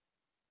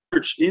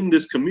 church in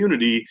this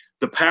community,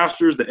 the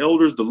pastors, the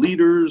elders, the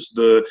leaders,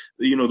 the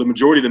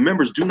majority of the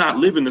members do not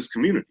live in this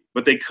community,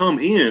 but they come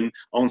in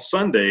on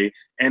Sunday,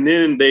 and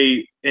then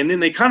they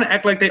kind of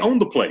act like they own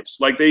the place.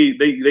 Like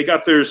they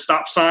got their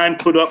stop sign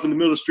put up in the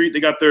middle of the street. They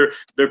got their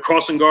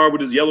crossing guard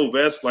with his yellow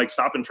vest, like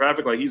stopping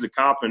traffic, like he's a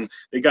cop, and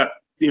they got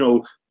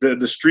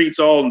the streets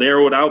all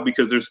narrowed out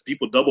because there's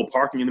people double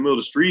parking in the middle of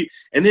the street,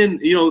 and then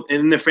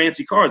in their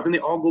fancy cars. Then they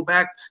all go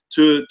back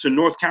to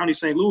North County,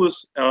 St.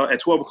 Louis at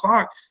 12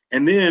 o'clock,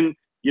 and then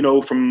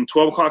from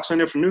 12 o'clock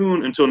Sunday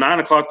afternoon until 9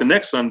 o'clock the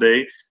next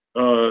Sunday,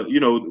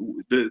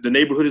 the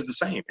neighborhood is the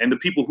same, and the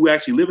people who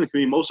actually live in the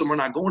community, most of them are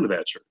not going to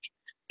that church.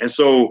 And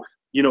so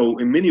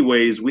in many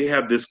ways, we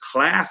have this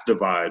class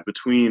divide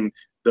between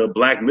the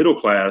black middle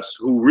class,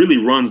 who really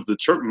runs the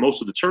church,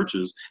 most of the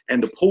churches,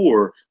 and the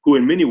poor, who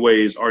in many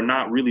ways are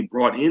not really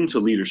brought into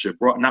leadership,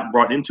 not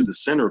brought into the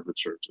center of the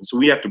church. And so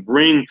we have to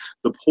bring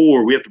the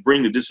poor, we have to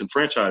bring the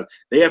disenfranchised.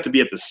 They have to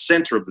be at the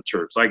center of the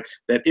church, like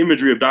that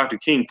imagery of Dr.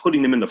 King,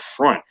 putting them in the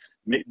front,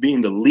 being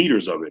the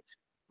leaders of it.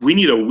 We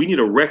need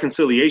a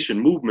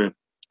reconciliation movement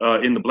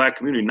in the black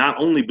community, not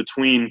only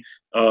between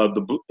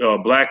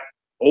the black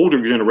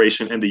older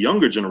generation and the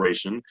younger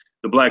generation,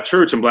 the black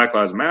church and Black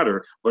Lives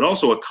Matter, but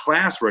also a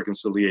class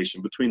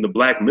reconciliation between the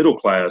black middle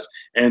class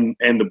and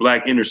the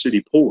black inner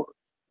city poor,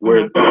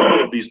 where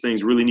all of these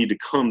things really need to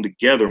come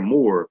together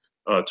more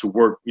to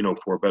work,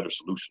 for a better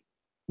solution.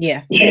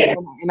 Yeah,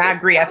 and I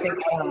agree. I think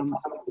that's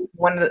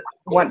one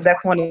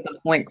of the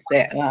points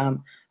that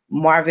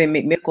Marvin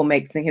McMichael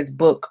makes in his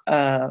book,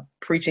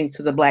 Preaching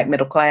to the Black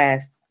Middle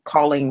Class,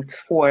 calling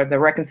for the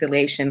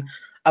reconciliation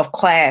of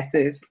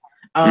classes.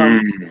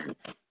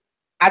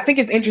 I think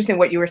it's interesting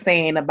what you were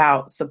saying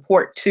about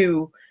support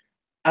too,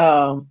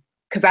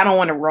 because I don't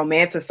want to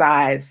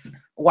romanticize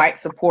white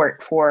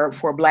support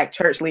for Black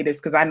church leaders,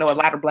 because I know a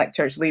lot of Black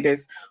church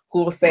leaders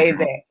who will say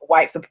that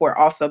white support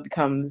also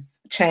becomes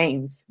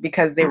chains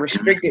because they're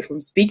restricted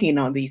from speaking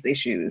on these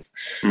issues.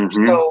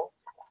 So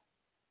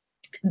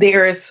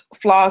there's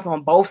flaws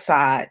on both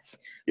sides.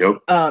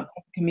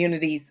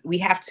 Communities, we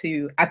have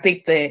to, I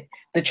think that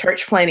the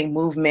church planting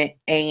movement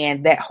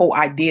and that whole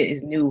idea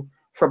is new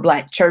for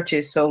Black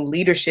churches. So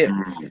leadership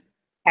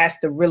has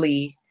to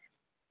really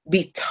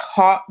be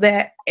taught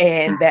that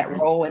and that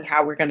role and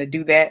how we're going to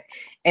do that.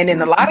 And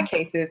in a lot of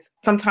cases,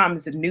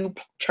 sometimes the new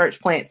church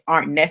plants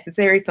aren't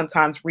necessary.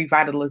 Sometimes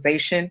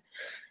revitalization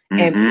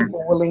and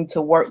people willing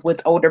to work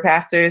with older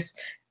pastors,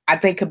 I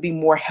think, could be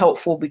more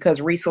helpful because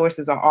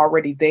resources are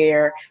already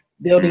there.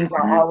 Buildings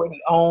are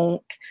already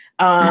owned.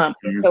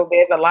 So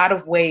there's a lot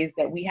of ways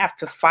that we have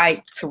to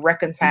fight to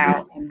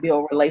reconcile and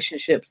build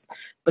relationships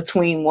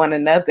between one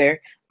another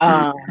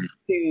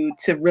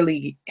to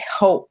really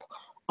help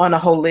on a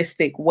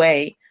holistic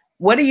way.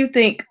 What do you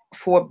think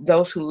for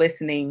those who are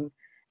listening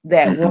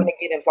that want to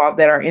get involved,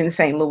 that are in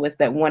St. Louis,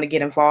 that want to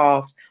get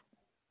involved?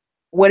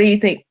 What do you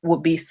think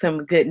would be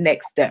some good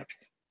next steps?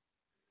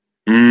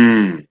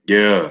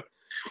 Yeah,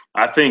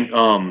 I think,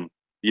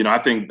 I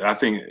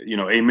think,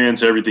 amen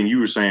to everything you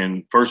were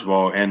saying, first of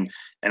all. And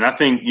I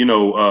think,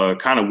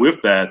 kind of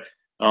with that,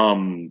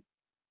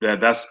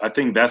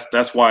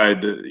 that's why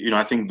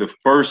I think the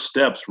first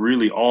steps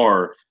really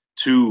are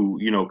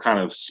to, kind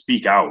of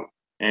speak out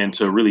and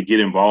to really get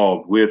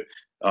involved with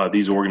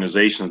these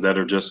organizations that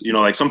are just,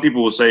 like some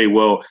people will say,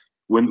 well,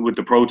 with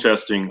the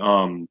protesting,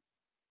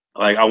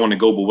 like I want to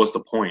go, but what's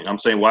the point? I'm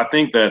saying, well, I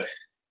think that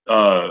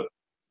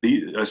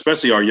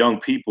especially our young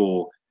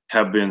people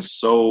have been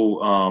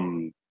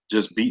so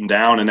just beaten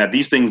down, and that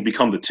these things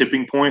become the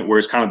tipping point where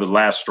it's kind of the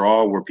last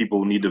straw where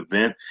people need to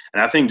vent.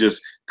 And I think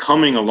just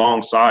coming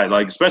alongside,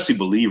 like especially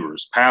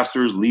believers,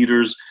 pastors,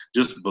 leaders,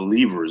 just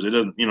believers, it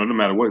doesn't, no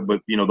matter what,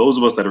 but those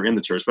of us that are in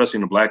the church, especially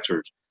in the Black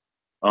church,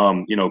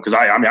 because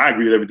I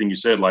agree with everything you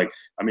said. Like,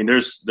 I mean,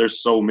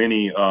 there's so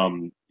many, there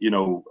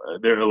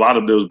are a lot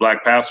of those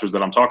Black pastors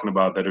that I'm talking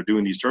about that are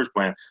doing these church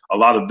plants. A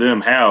lot of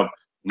them have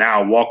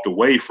now walked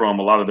away from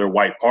a lot of their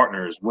white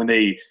partners when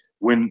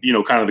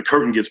kind of the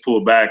curtain gets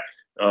pulled back,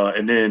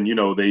 and then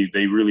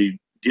they really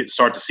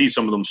start to see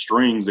some of them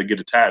strings that get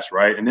attached,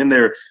 right? And then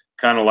they're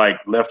kind of like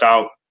left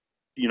out,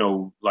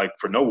 like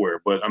for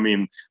nowhere. But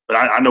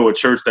I know a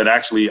church that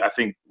actually I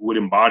think would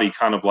embody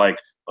kind of like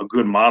a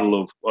good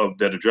model of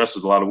that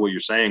addresses a lot of what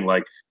you're saying.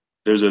 Like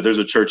there's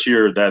a church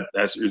here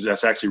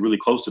that's actually really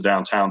close to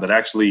downtown that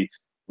actually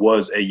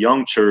was a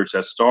young church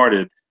that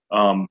started,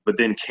 but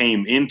then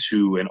came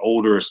into an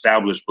older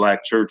established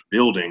Black church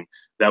building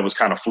that was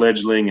kind of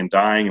fledgling and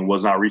dying and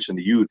was not reaching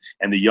the youth.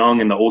 And the young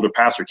and the older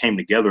pastor came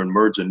together and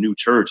merged a new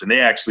church. And they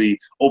actually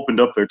opened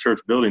up their church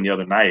building the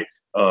other night,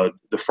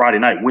 the Friday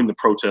night when the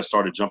protest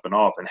started jumping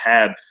off, and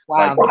had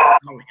like coming in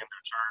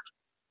their church.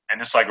 And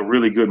it's like a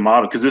really good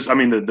model because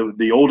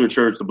the older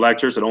church, the Black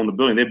church that owned the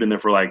building, they've been there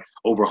for like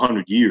over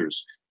 100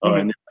 years. And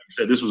then, like you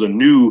said, this was a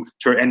new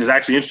church. And it's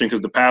actually interesting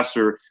because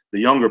the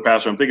younger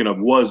pastor I'm thinking of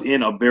was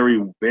in a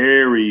very,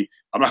 very,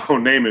 I'm not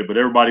going to name it, but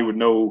everybody would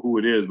know who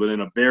it is, but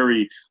in a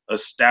very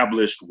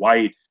established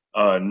white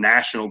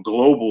national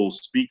global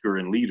speaker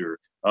and leader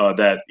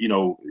that,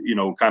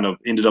 kind of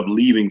ended up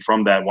leaving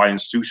from that white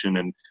institution.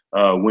 And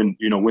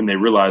when they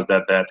realized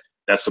that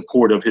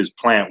support of his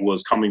plant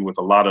was coming with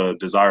a lot of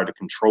desire to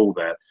control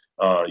that,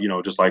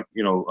 just like,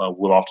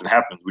 what often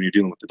happens when you're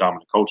dealing with the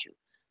dominant culture.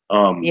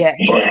 Yeah.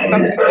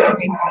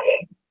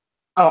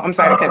 Oh, I'm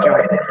sorry to cut you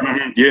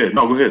off. Yeah,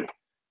 no, go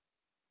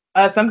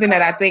ahead. Something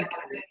that I think,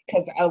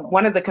 because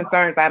one of the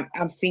concerns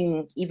I'm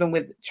seeing even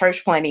with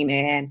church planting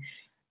and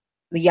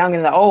the young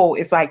and the old,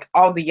 it's like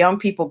all the young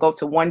people go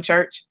to one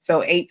church,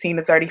 so 18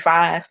 to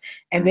 35,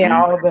 and then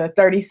all the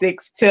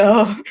 36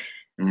 till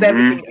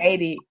 70,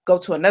 80 go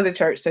to another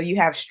church. So you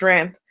have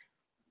strength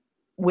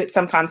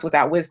sometimes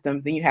without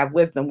wisdom, then you have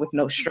wisdom with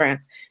no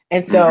strength.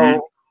 And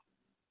so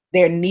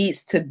there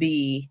needs to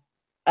be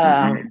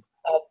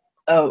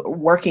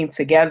working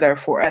together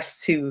for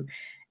us to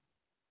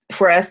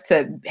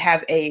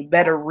have a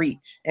better reach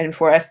and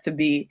for us to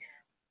be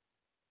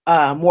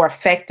more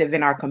effective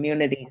in our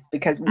communities,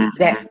 because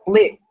that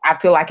split, I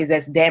feel like, is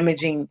as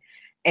damaging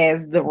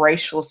as the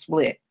racial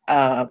split.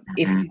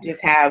 If you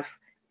just have,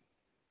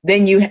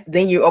 then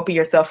you open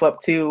yourself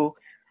up to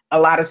a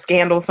lot of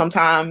scandal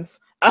sometimes,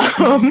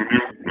 because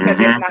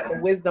there's not the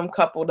wisdom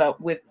coupled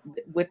up with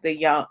the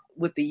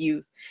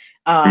youth.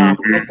 And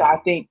so I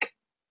think,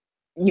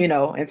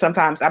 and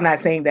sometimes, I'm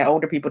not saying that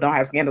older people don't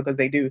have scandal, because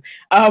they do,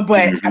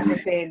 but I'm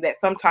just saying that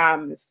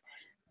sometimes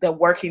the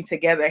working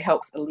together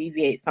helps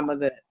alleviate some of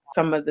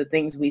the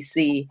things we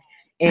see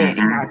in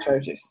our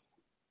churches.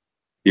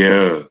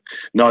 Yeah,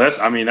 no,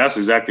 that's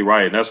exactly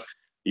right. And that's,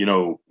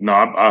 no,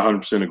 I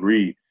 100%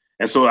 agree.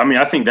 And so,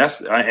 I think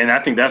that's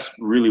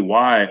really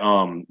why,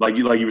 like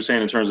you were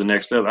saying in terms of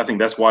next step, I think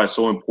that's why it's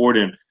so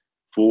important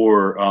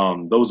for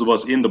those of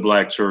us in the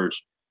Black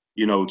church,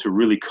 to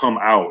really come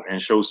out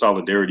and show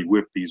solidarity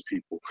with these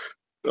people,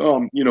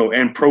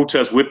 and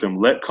protest with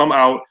them. Come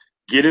out,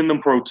 get in them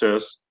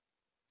protests,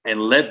 and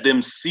let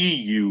them see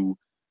you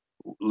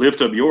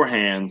lift up your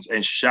hands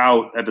and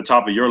shout at the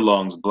top of your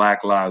lungs,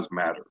 Black Lives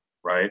Matter,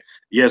 right?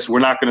 Yes, we're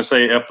not going to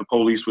say F the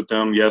police with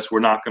them. Yes, we're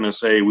not going to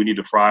say we need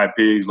to fry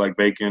pigs like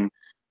bacon,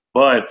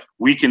 but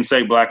we can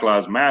say Black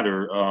Lives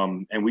Matter,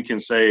 and we can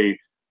say,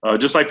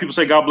 just like people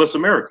say, God bless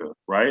America,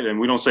 right? And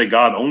we don't say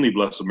God only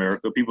bless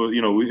America. People,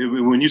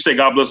 when you say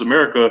God bless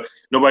America,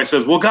 nobody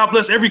says, well, God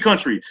bless every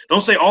country.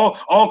 Don't say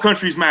all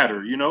countries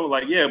matter,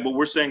 yeah, but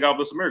we're saying God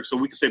bless America. So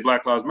we can say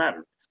Black Lives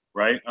Matter,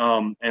 right?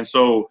 And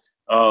so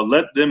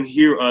let them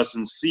hear us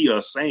and see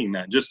us saying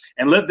that,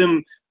 and let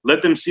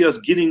them see us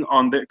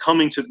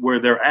coming to where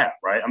they're at,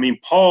 right?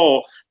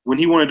 Paul, when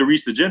he wanted to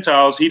reach the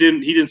Gentiles, he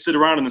didn't sit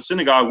around in the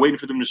synagogue waiting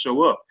for them to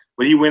show up,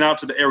 but he went out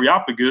to the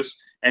Areopagus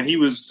and he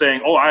was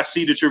saying, oh, I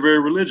see that you're very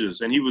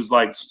religious. And he was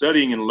like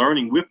studying and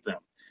learning with them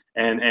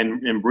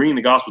and bringing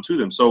the gospel to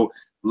them. So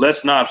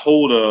let's not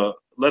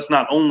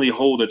only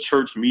hold a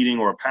church meeting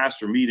or a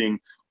pastor meeting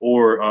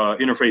or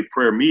interfaith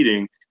prayer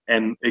meeting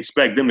and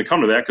expect them to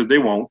come to that, because they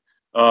won't.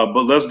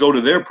 But let's go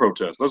to their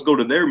protest. Let's go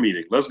to their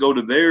meeting. Let's go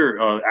to their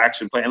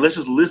action plan. And let's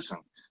just listen.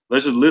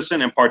 Let's just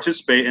listen and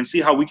participate and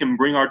see how we can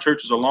bring our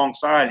churches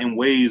alongside in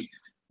ways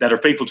that are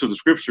faithful to the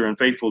scripture and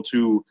faithful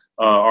to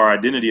our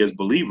identity as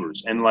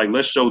believers. And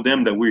let's show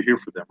them that we're here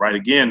for them, right?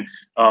 Again,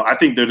 I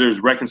think that there's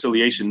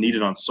reconciliation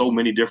needed on so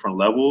many different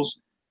levels.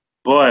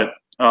 But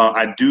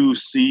I do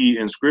see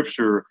in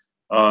Scripture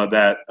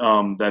that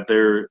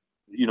there,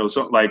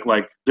 so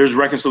like there's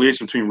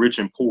reconciliation between rich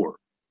and poor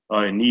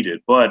and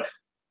needed. But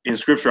in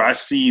Scripture, I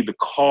see the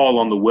call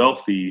on the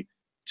wealthy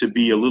to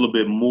be a little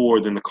bit more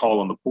than the call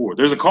on the poor.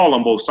 There's a call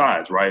on both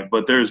sides, right?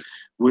 But there's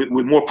with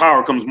more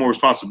power comes more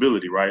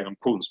responsibility, right? I'm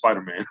quoting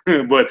Spider-Man,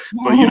 but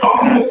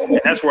and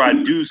that's where I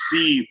do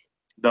see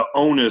the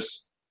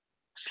onus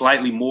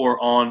slightly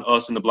more on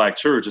us in the Black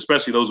church,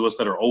 especially those of us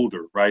that are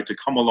older, right, to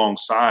come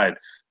alongside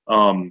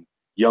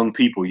young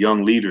people,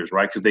 young leaders,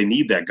 right, because they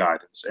need that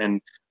guidance,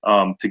 and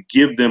to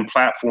give them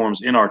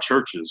platforms in our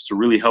churches to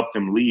really help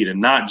them lead,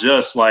 and not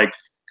just like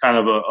kind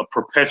of a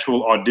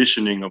perpetual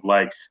auditioning of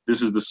like,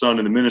 this is the son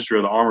in the ministry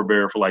of the armor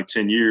bearer for like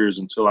 10 years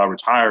until I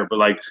retire, but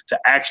like to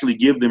actually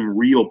give them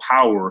real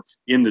power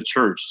in the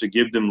church, to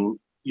give them,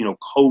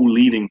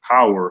 co-leading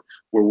power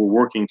where we're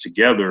working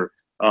together.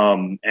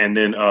 And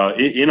then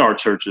in our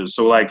churches.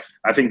 So like,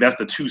 I think that's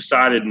the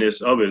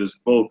two-sidedness of it,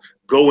 is both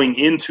going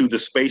into the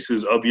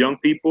spaces of young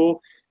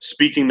people,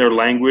 speaking their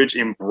language,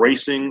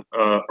 embracing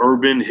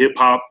urban hip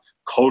hop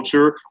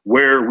culture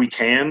where we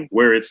can,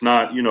 where it's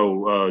not,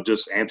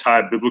 just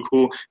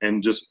anti-biblical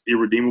and just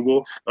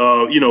irredeemable,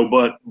 but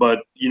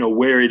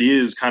where it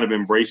is kind of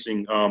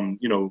embracing,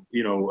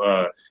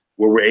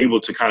 where we're able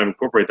to kind of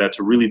incorporate that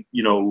to really,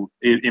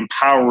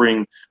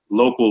 empowering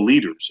local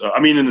leaders.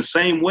 In the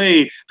same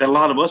way that a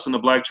lot of us in the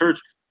Black church,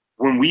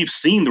 when we've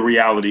seen the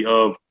reality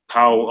of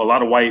how a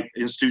lot of white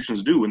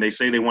institutions do, when they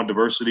say they want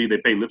diversity,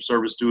 they pay lip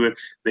service to it,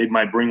 they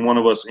might bring one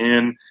of us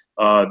in,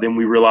 then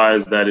we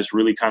realize that it's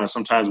really kind of,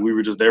 sometimes we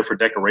were just there for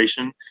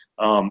decoration,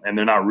 and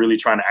they're not really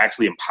trying to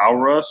actually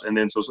empower us. And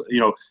then, so,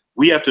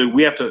 we have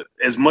to,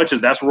 as much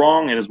as that's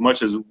wrong, and as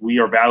much as we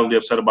are validly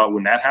upset about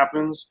when that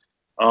happens,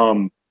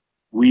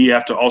 we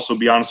have to also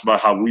be honest about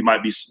how we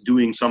might be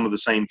doing some of the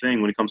same thing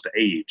when it comes to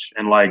age.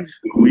 And like,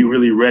 are we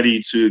really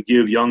ready to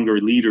give younger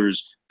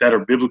leaders that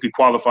are biblically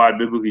qualified,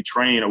 biblically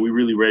trained? Are we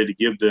really ready to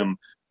give them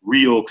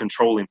real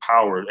controlling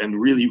power and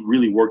really,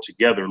 really work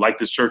together? Like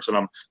this church that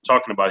I'm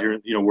talking about here,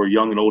 where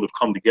young and old have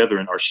come together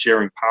and are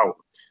sharing power.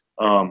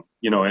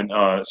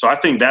 So I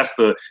think that's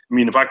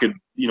if I could,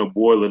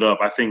 boil it up,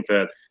 I think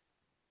that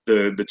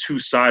the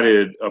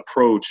two-sided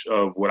approach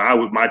of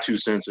my 2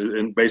 cents,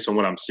 and based on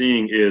what I'm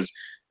seeing is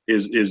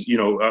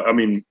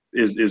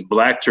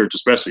Black church,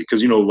 especially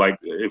because, like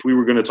if we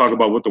were going to talk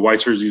about what the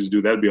white church used to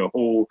do, that'd be a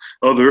whole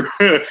other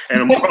and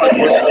I'm probably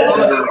much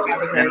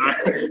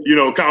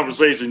longer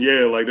conversation.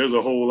 Yeah, like there's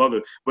a whole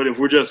other. But if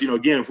we're just,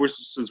 again,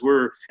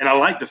 and I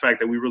like the fact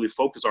that we really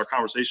focus our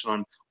conversation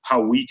on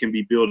how we can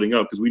be building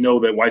up, because we know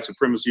that white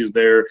supremacy is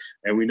there,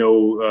 and we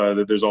know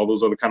that there's all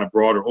those other kind of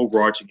broader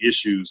overarching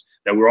issues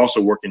that we're also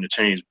working to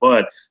change.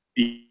 But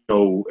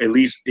at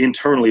least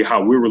internally,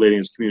 how we're relating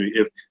as a community,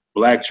 if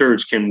Black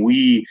church, can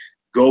we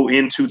go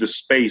into the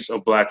space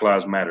of Black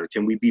Lives Matter?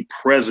 Can we be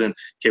present?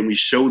 Can we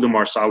show them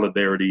our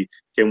solidarity?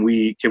 Can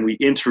we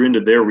enter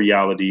into their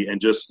reality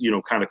and just,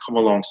 kind of come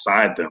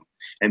alongside them?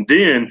 And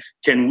then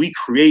can we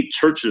create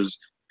churches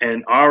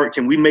and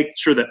can we make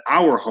sure that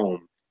our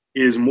home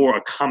is more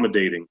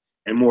accommodating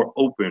and more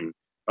open,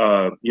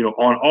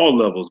 on all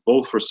levels,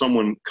 both for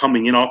someone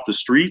coming in off the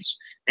streets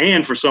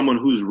and for someone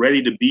who's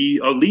ready to be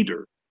a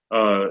leader,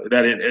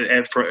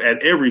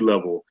 at every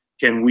level.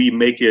 Can we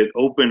make it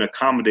open,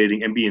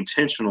 accommodating, and be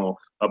intentional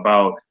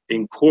about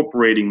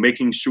incorporating,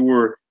 making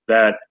sure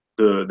that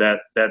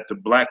the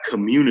Black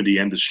community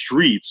and the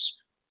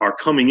streets are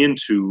coming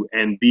into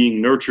and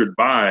being nurtured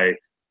by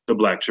the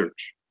Black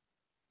church?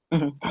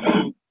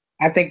 Mm-hmm.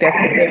 I think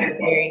that's very,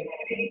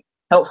 very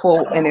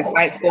helpful and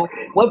insightful.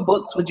 What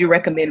books would you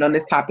recommend on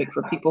this topic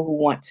for people who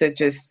want to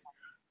just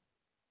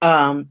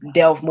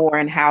delve more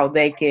in how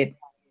they could,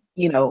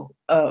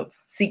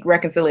 seek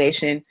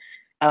reconciliation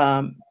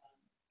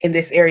in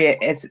this area,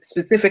 as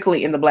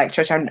specifically in the Black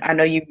church? I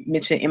know you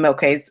mentioned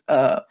MLK's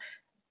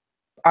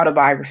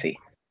autobiography.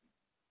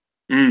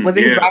 Was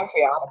it his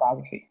biography or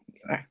autobiography?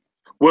 Sorry.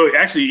 Well,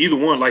 actually, either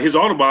one. Like his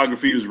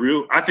autobiography is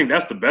real. I think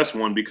that's the best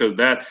one, because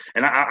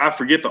I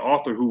forget the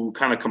author who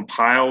kind of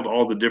compiled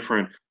all the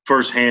different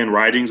firsthand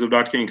writings of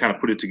Dr. King and kind of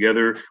put it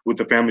together with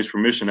the family's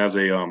permission as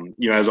as an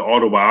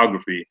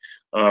autobiography.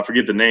 I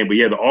forget the name, but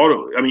yeah,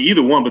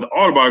 either one. But the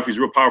autobiography is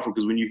real powerful,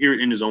 because when you hear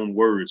it in his own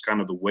words, kind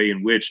of the way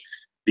in which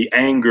the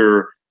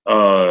anger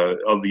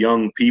of the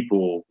young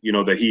people,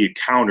 that he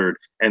encountered,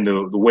 and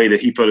the way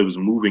that he felt it was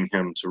moving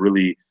him to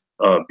really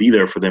be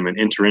there for them and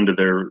enter into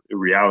their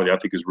reality, I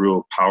think is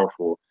real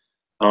powerful.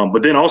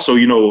 But then also,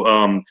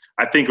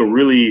 I think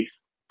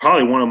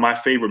probably one of my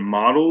favorite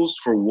models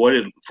for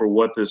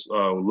what this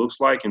looks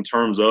like in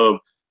terms of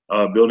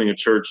building a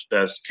church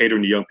that's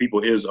catering to young people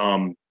is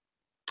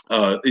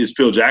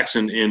Phil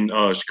Jackson in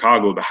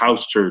Chicago, the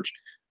House Church,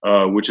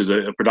 which is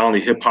a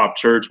predominantly hip hop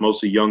church,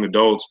 mostly young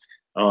adults.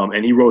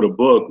 And he wrote a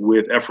book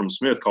with Ephraim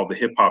Smith called The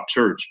Hip Hop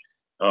Church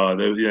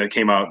that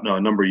came out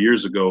a number of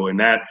years ago. And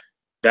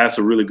that's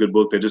a really good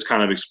book that just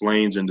kind of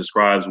explains and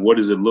describes what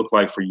does it look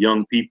like for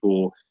young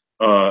people.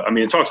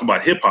 It talks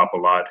about hip hop a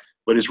lot,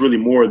 but it's really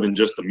more than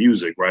just the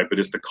music, right? But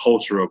it's the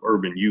culture of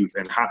urban youth,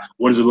 and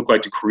what does it look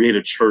like to create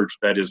a church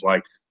that is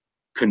like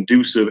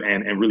conducive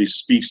and really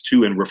speaks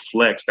to and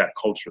reflects that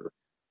culture.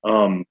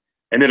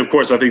 And then, of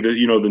course, I think that,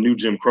 the new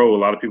Jim Crow, a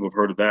lot of people have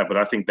heard of that, but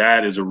I think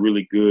that is a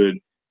really good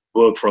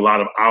book for a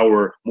lot of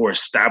our more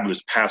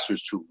established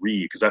pastors to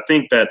read. Because I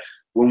think that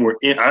when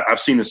I've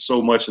seen this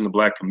so much in the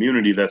Black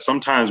community that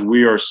sometimes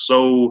we're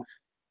so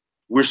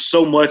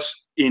much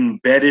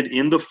embedded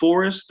in the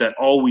forest that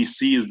all we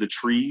see is the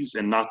trees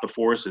and not the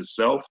forest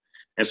itself.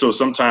 And so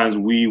sometimes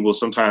we will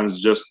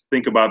just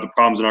think about the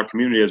problems in our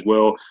community as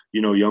well.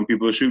 Young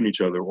people are shooting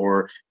each other,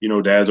 or,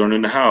 dads aren't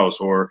in the house,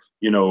 or,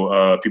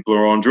 people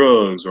are on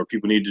drugs, or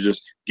people need to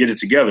just get it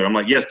together. I'm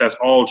like, yes, that's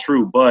all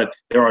true. But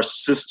there are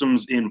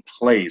systems in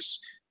place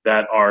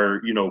that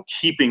are,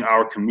 keeping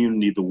our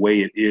community the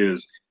way it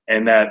is.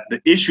 And that the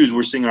issues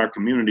we're seeing in our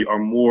community are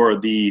more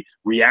the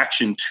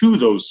reaction to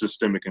those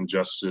systemic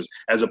injustices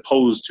as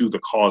opposed to the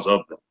cause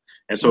of them.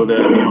 And so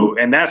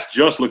and that's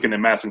just looking at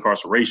mass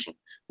incarceration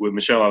with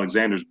Michelle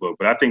Alexander's book.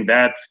 But I think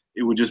that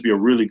it would just be a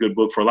really good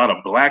book for a lot of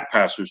Black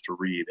pastors to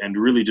read, and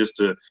really just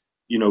to,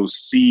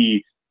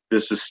 see the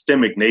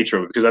systemic nature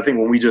of it. Because I think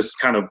when we just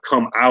kind of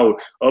come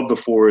out of the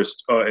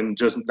forest and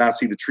just not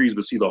see the trees,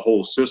 but see the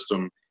whole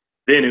system,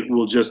 then it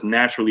will just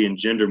naturally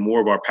engender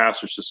more of our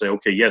pastors to say,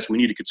 okay, yes, we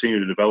need to continue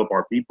to develop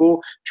our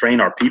people, train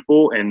our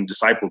people, and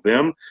disciple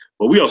them.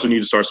 But we also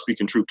need to start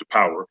speaking truth to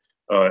power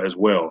as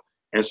well.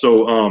 And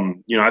so,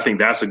 I think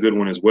that's a good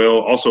one as well.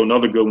 Also,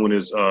 another good one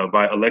is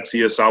by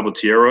Alexia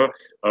Salvatierra,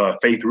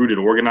 Faith Rooted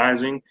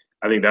Organizing.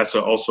 I think that's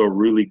also a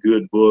really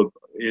good book.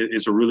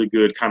 It's a really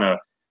good kind of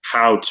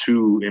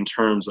how-to in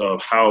terms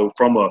of how,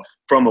 from a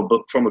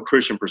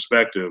Christian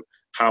perspective,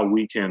 how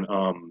we can,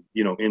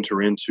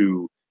 enter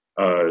into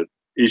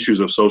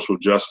issues of social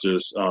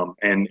justice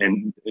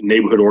and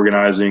neighborhood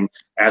organizing,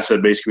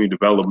 asset-based community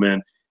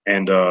development,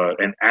 and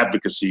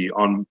advocacy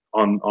on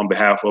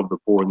behalf of the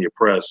poor and the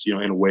oppressed,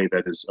 in a way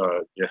that is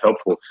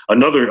helpful.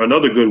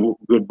 Another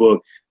good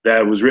book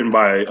that was written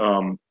by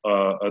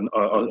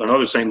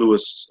another St.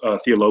 Louis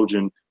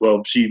theologian.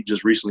 Well, she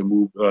just recently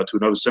moved to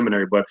another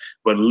seminary, but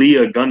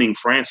Leah Gunning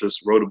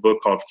Francis wrote a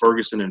book called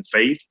Ferguson and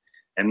Faith,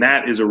 and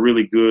that is a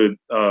really good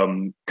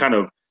kind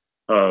of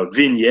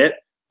vignette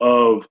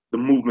of the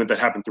movement that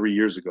happened 3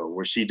 years ago,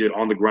 where she did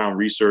on the ground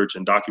research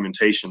and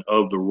documentation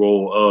of the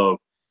role of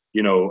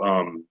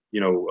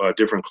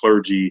different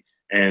clergy,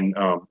 and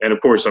of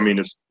course, I mean,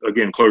 it's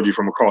again clergy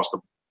from across the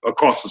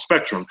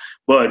spectrum.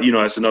 But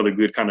it's another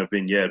good kind of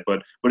vignette.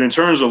 But in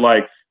terms of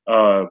like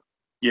kind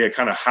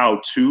of how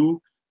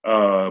to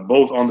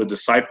both on the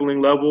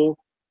discipling level,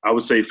 I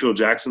would say Phil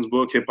Jackson's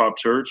book, Hip Hop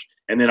Church,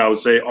 and then I would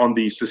say on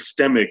the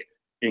systemic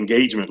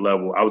engagement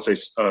level, I would say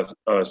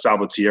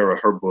Salvatierra,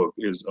 her book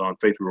is on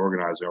Faith Rooted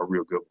Organizing, are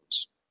real good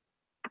ones.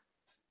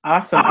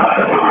 Awesome.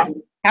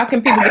 How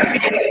can people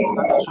get on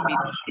social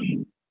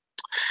media?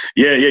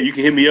 Yeah, you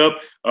can hit me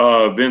up,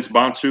 Vince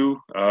Bantu.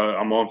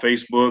 I'm on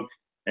Facebook,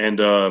 and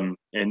I'm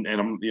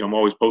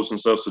always posting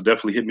stuff, so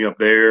definitely hit me up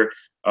there.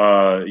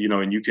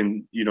 And you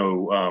can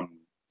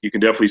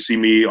definitely see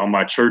me on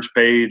my church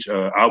page,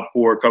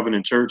 Outpour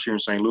Covenant Church here in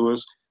St.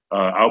 Louis,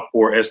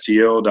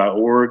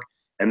 outpourstl.org.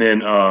 And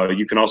then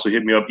you can also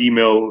hit me up,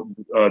 email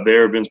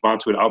there, Vince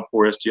Bantu at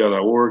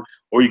outpourstl.org,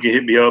 or you can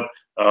hit me up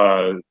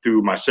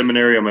through my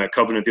seminary. I'm at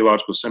Covenant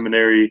Theological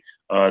Seminary,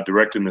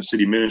 directing the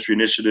City Ministry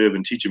Initiative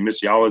and teaching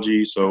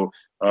missiology. So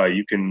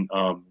you can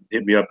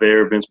hit me up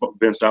there,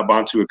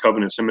 Vince.Bantu at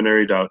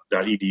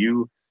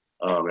covenantseminary.edu.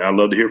 And I'd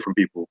love to hear from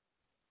people.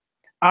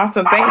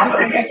 Awesome. Thank you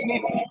for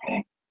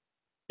me.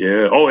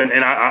 Yeah. Oh,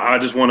 and I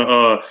just want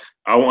to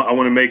I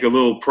want to make a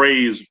little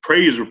praise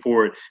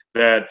report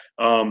that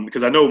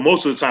because I know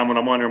most of the time when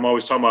I'm on here, I'm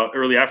always talking about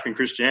early African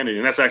Christianity,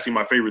 and that's actually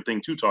my favorite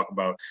thing to talk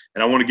about.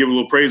 And I want to give a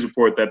little praise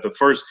report that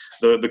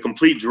the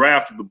complete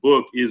draft of the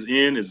book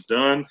is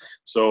done.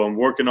 So I'm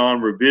working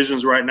on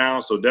revisions right now.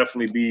 So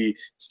definitely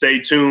stay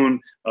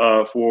tuned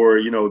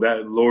for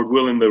that, Lord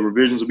willing, the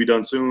revisions will be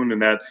done soon,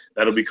 and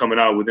that'll be coming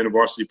out with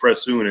InterVarsity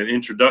Press soon. And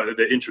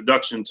the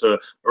introduction to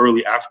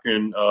early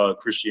African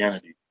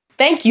Christianity.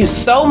 Thank you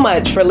so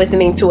much for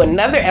listening to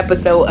another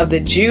episode of the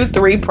Jude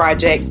 3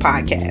 Project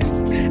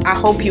podcast. I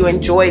hope you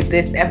enjoyed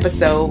this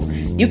episode.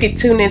 You can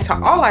tune into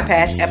all our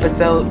past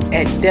episodes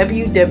at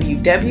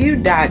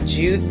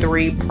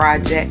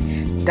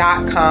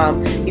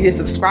www.jude3project.com. You can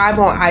subscribe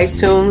on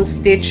iTunes,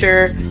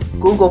 Stitcher,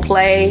 Google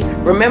Play.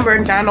 Remember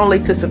not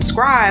only to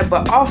subscribe,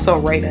 but also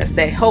rate us.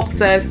 That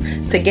helps us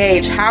to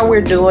gauge how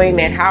we're doing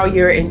and how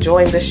you're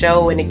enjoying the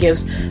show, and it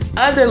gives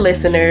other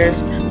listeners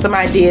some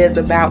ideas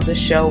about the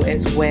show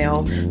as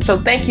well.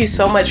 So thank you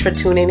so much for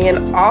tuning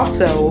in.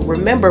 Also,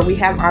 remember, we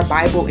have our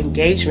Bible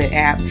engagement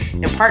app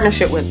in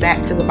partnership with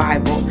Back to the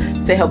Bible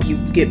to help you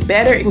get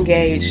better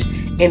engaged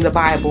in the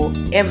Bible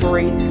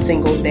every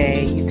single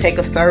day. You take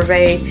a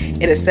survey,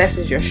 it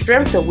assesses your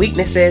strengths and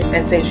weaknesses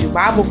and sends you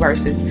Bible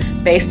verses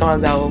based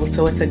on those.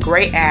 So it's a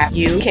great app.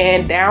 You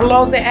can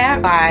download the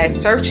app by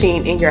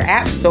searching in your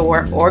App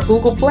Store or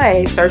Google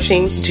Play,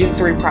 searching Jude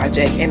 3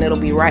 Project, and it'll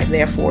be right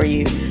there for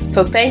you.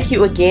 So thank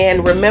you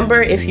again.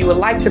 Remember, if you would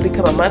like to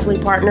become a monthly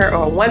partner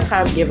or a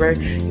one-time giver,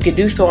 you can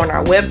do so on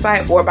our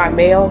website or by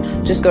mail.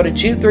 Just go to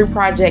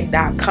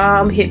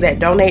Jude3project.com, hit that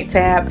donate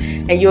tab,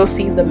 and you'll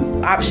see the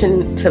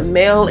option to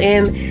mail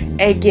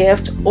in a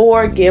gift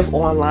or give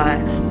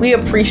online. We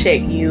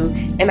appreciate you,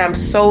 and I'm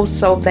so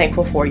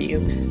thankful for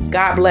you.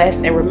 God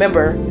bless, and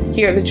remember,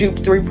 here at the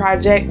Jude 3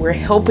 Project, we're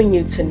helping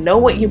you to know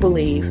what you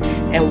believe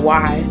and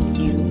why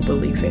you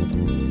believe it.